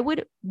think I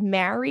would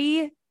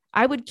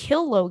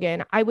kill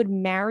Logan. I would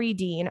marry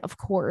Dean, of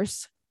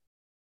course.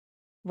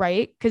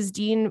 Right. Because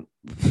Dean,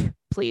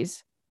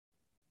 please.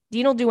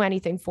 Dean will do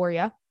anything for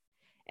you.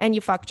 And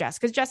you fuck Jess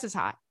because Jess is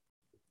hot.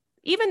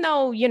 Even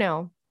though,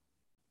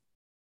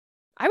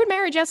 I would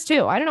marry Jess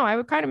too. I don't know. I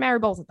would kind of marry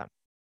both of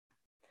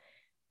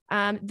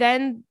them.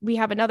 Then we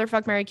have another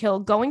fuck, marry, kill,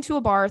 going to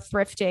a bar,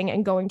 thrifting,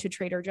 and going to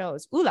Trader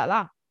Joe's. Ooh la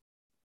la.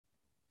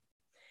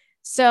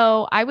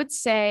 So I would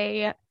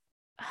say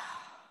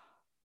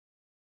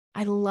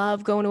I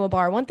love going to a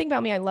bar. One thing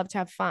about me, I love to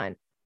have fun.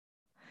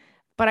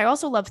 But I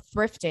also love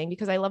thrifting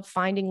because I love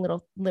finding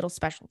little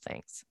special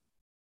things.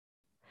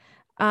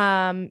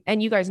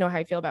 And you guys know how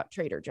I feel about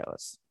Trader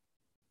Joe's.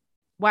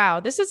 Wow,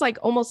 this is like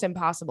almost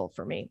impossible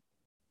for me.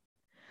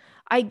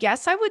 I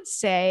guess I would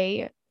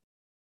say,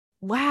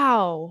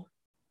 wow.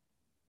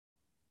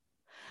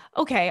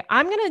 Okay,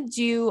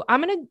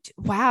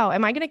 wow.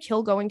 Am I going to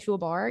kill going to a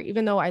bar?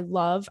 Even though I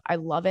love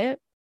it.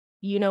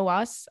 You know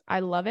us. I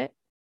love it.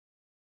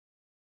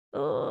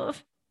 Ugh.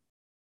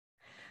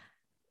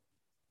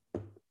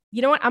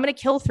 You know what? I'm going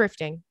to kill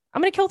thrifting.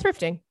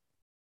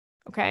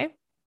 Okay.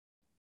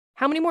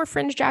 How many more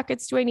fringe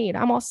jackets do I need?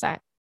 I'm all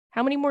set.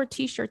 How many more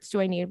t-shirts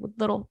do I need with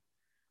little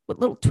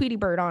Tweety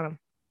Bird on them?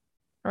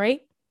 All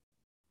right.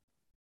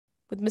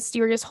 With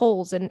mysterious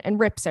holes and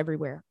rips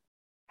everywhere.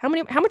 How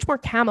much more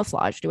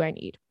camouflage do I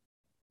need?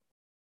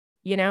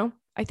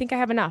 I think I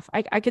have enough.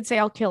 I could say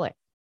I'll kill it.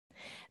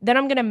 Then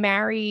I'm going to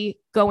marry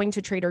going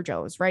to Trader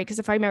Joe's, right? Because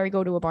if I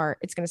go to a bar,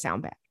 it's going to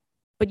sound bad.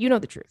 But you know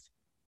the truth.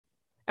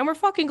 And we're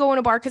fucking going to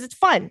a bar because it's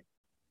fun.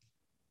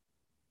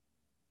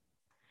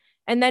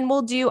 And then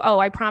we'll do,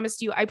 I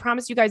promised you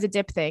guys a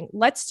dip thing.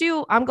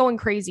 I'm going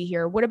crazy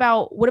here. What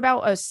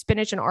about a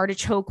spinach and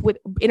artichoke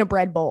in a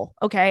bread bowl?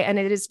 Okay. And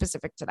it is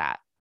specific to that.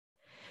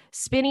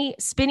 Spinny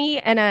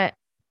and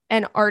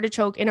an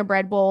artichoke in a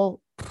bread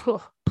bowl.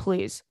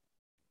 Please.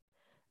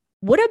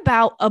 What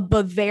about a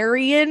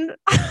Bavarian?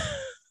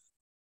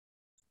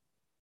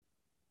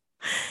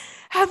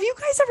 Have you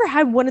guys ever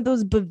had one of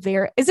those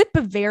is it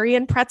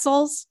Bavarian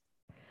pretzels?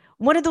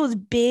 One of those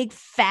big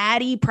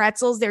fatty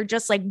pretzels. They're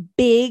just like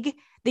big.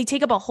 They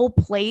take up a whole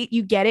plate.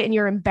 You get it and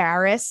you're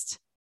embarrassed.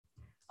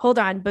 Hold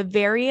on.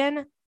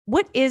 Bavarian.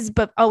 What is,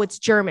 it's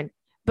German.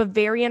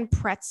 Bavarian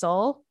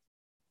pretzel.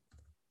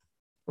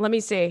 Let me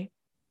see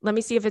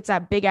if it's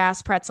that big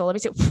ass pretzel. Let me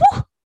see.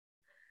 Whew!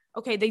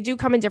 Okay. They do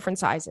come in different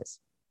sizes.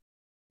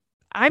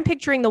 I'm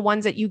picturing the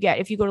ones that you get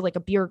if you go to like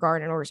a beer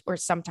garden or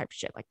some type of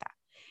shit like that.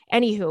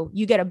 Anywho,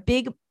 you get a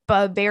big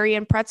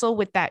Bavarian pretzel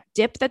with that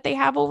dip that they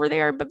have over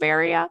there in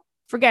Bavaria.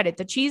 Forget it.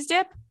 The cheese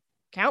dip,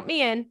 count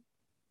me in.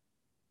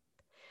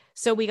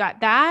 So we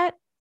got that.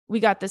 We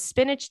got the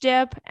spinach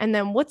dip. And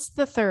then what's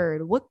the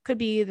third? What could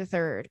be the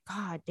third?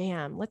 God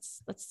damn.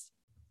 Let's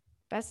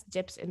best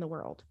dips in the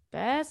world.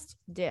 Best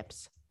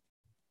dips.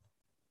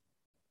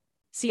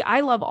 See, I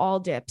love all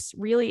dips.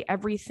 Really,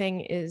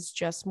 everything is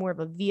just more of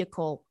a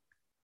vehicle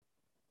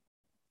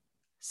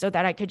so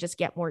that I could just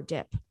get more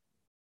dip.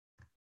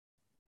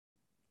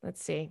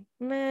 Let's see.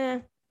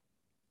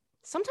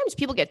 Sometimes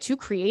people get too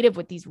creative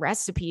with these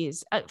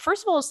recipes.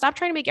 First of all, stop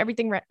trying to make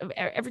everything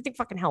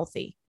fucking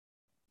healthy.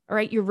 All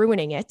right. You're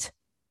ruining it.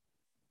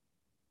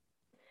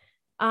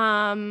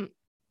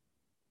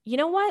 You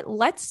know what?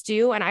 Let's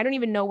do, and I don't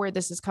even know where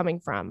this is coming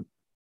from,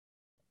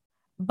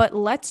 but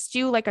let's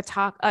do like a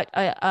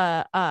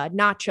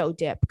nacho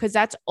dip. Cause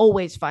that's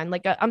always fun.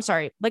 Like a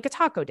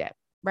taco dip,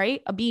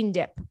 right? A bean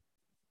dip.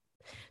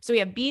 So we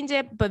have bean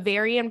dip,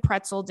 Bavarian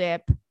pretzel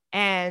dip,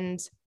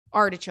 and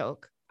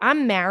artichoke.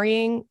 I'm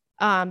marrying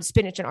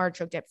spinach and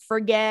artichoke dip.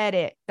 Forget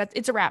it.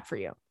 It's a wrap for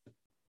you.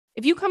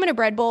 If you come in a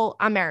bread bowl,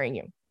 I'm marrying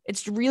you.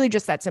 It's really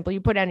just that simple.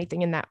 You put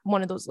anything in that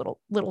one of those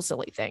little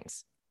silly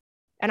things,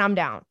 and I'm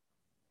down.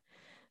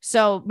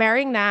 So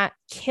marrying that,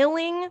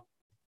 I'm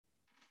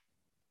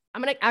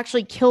gonna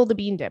actually kill the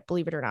bean dip,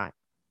 believe it or not,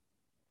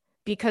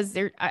 because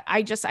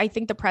I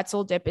think the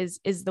pretzel dip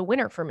is the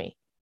winner for me.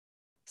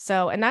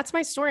 So, and that's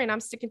my story, and I'm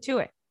sticking to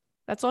it.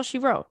 That's all she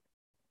wrote.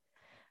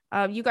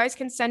 You guys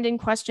can send in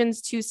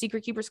questions to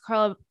Secret Keepers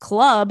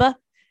Club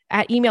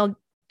at email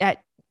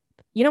at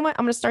You know what?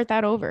 I'm going to start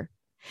that over.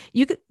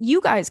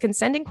 You guys can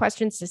send in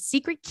questions to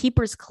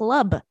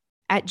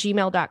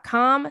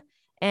secretkeepersclub@gmail.com.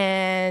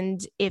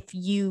 And if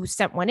you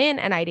sent one in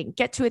and I didn't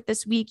get to it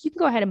this week, you can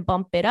go ahead and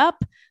bump it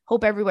up.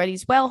 Hope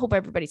everybody's well. Hope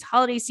everybody's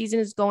holiday season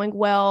is going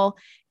well.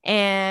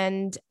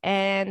 And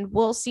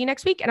we'll see you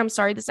next week. And I'm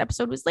sorry this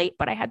episode was late,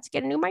 but I had to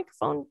get a new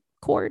microphone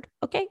cord.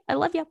 Okay. I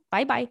love you.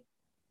 Bye-bye.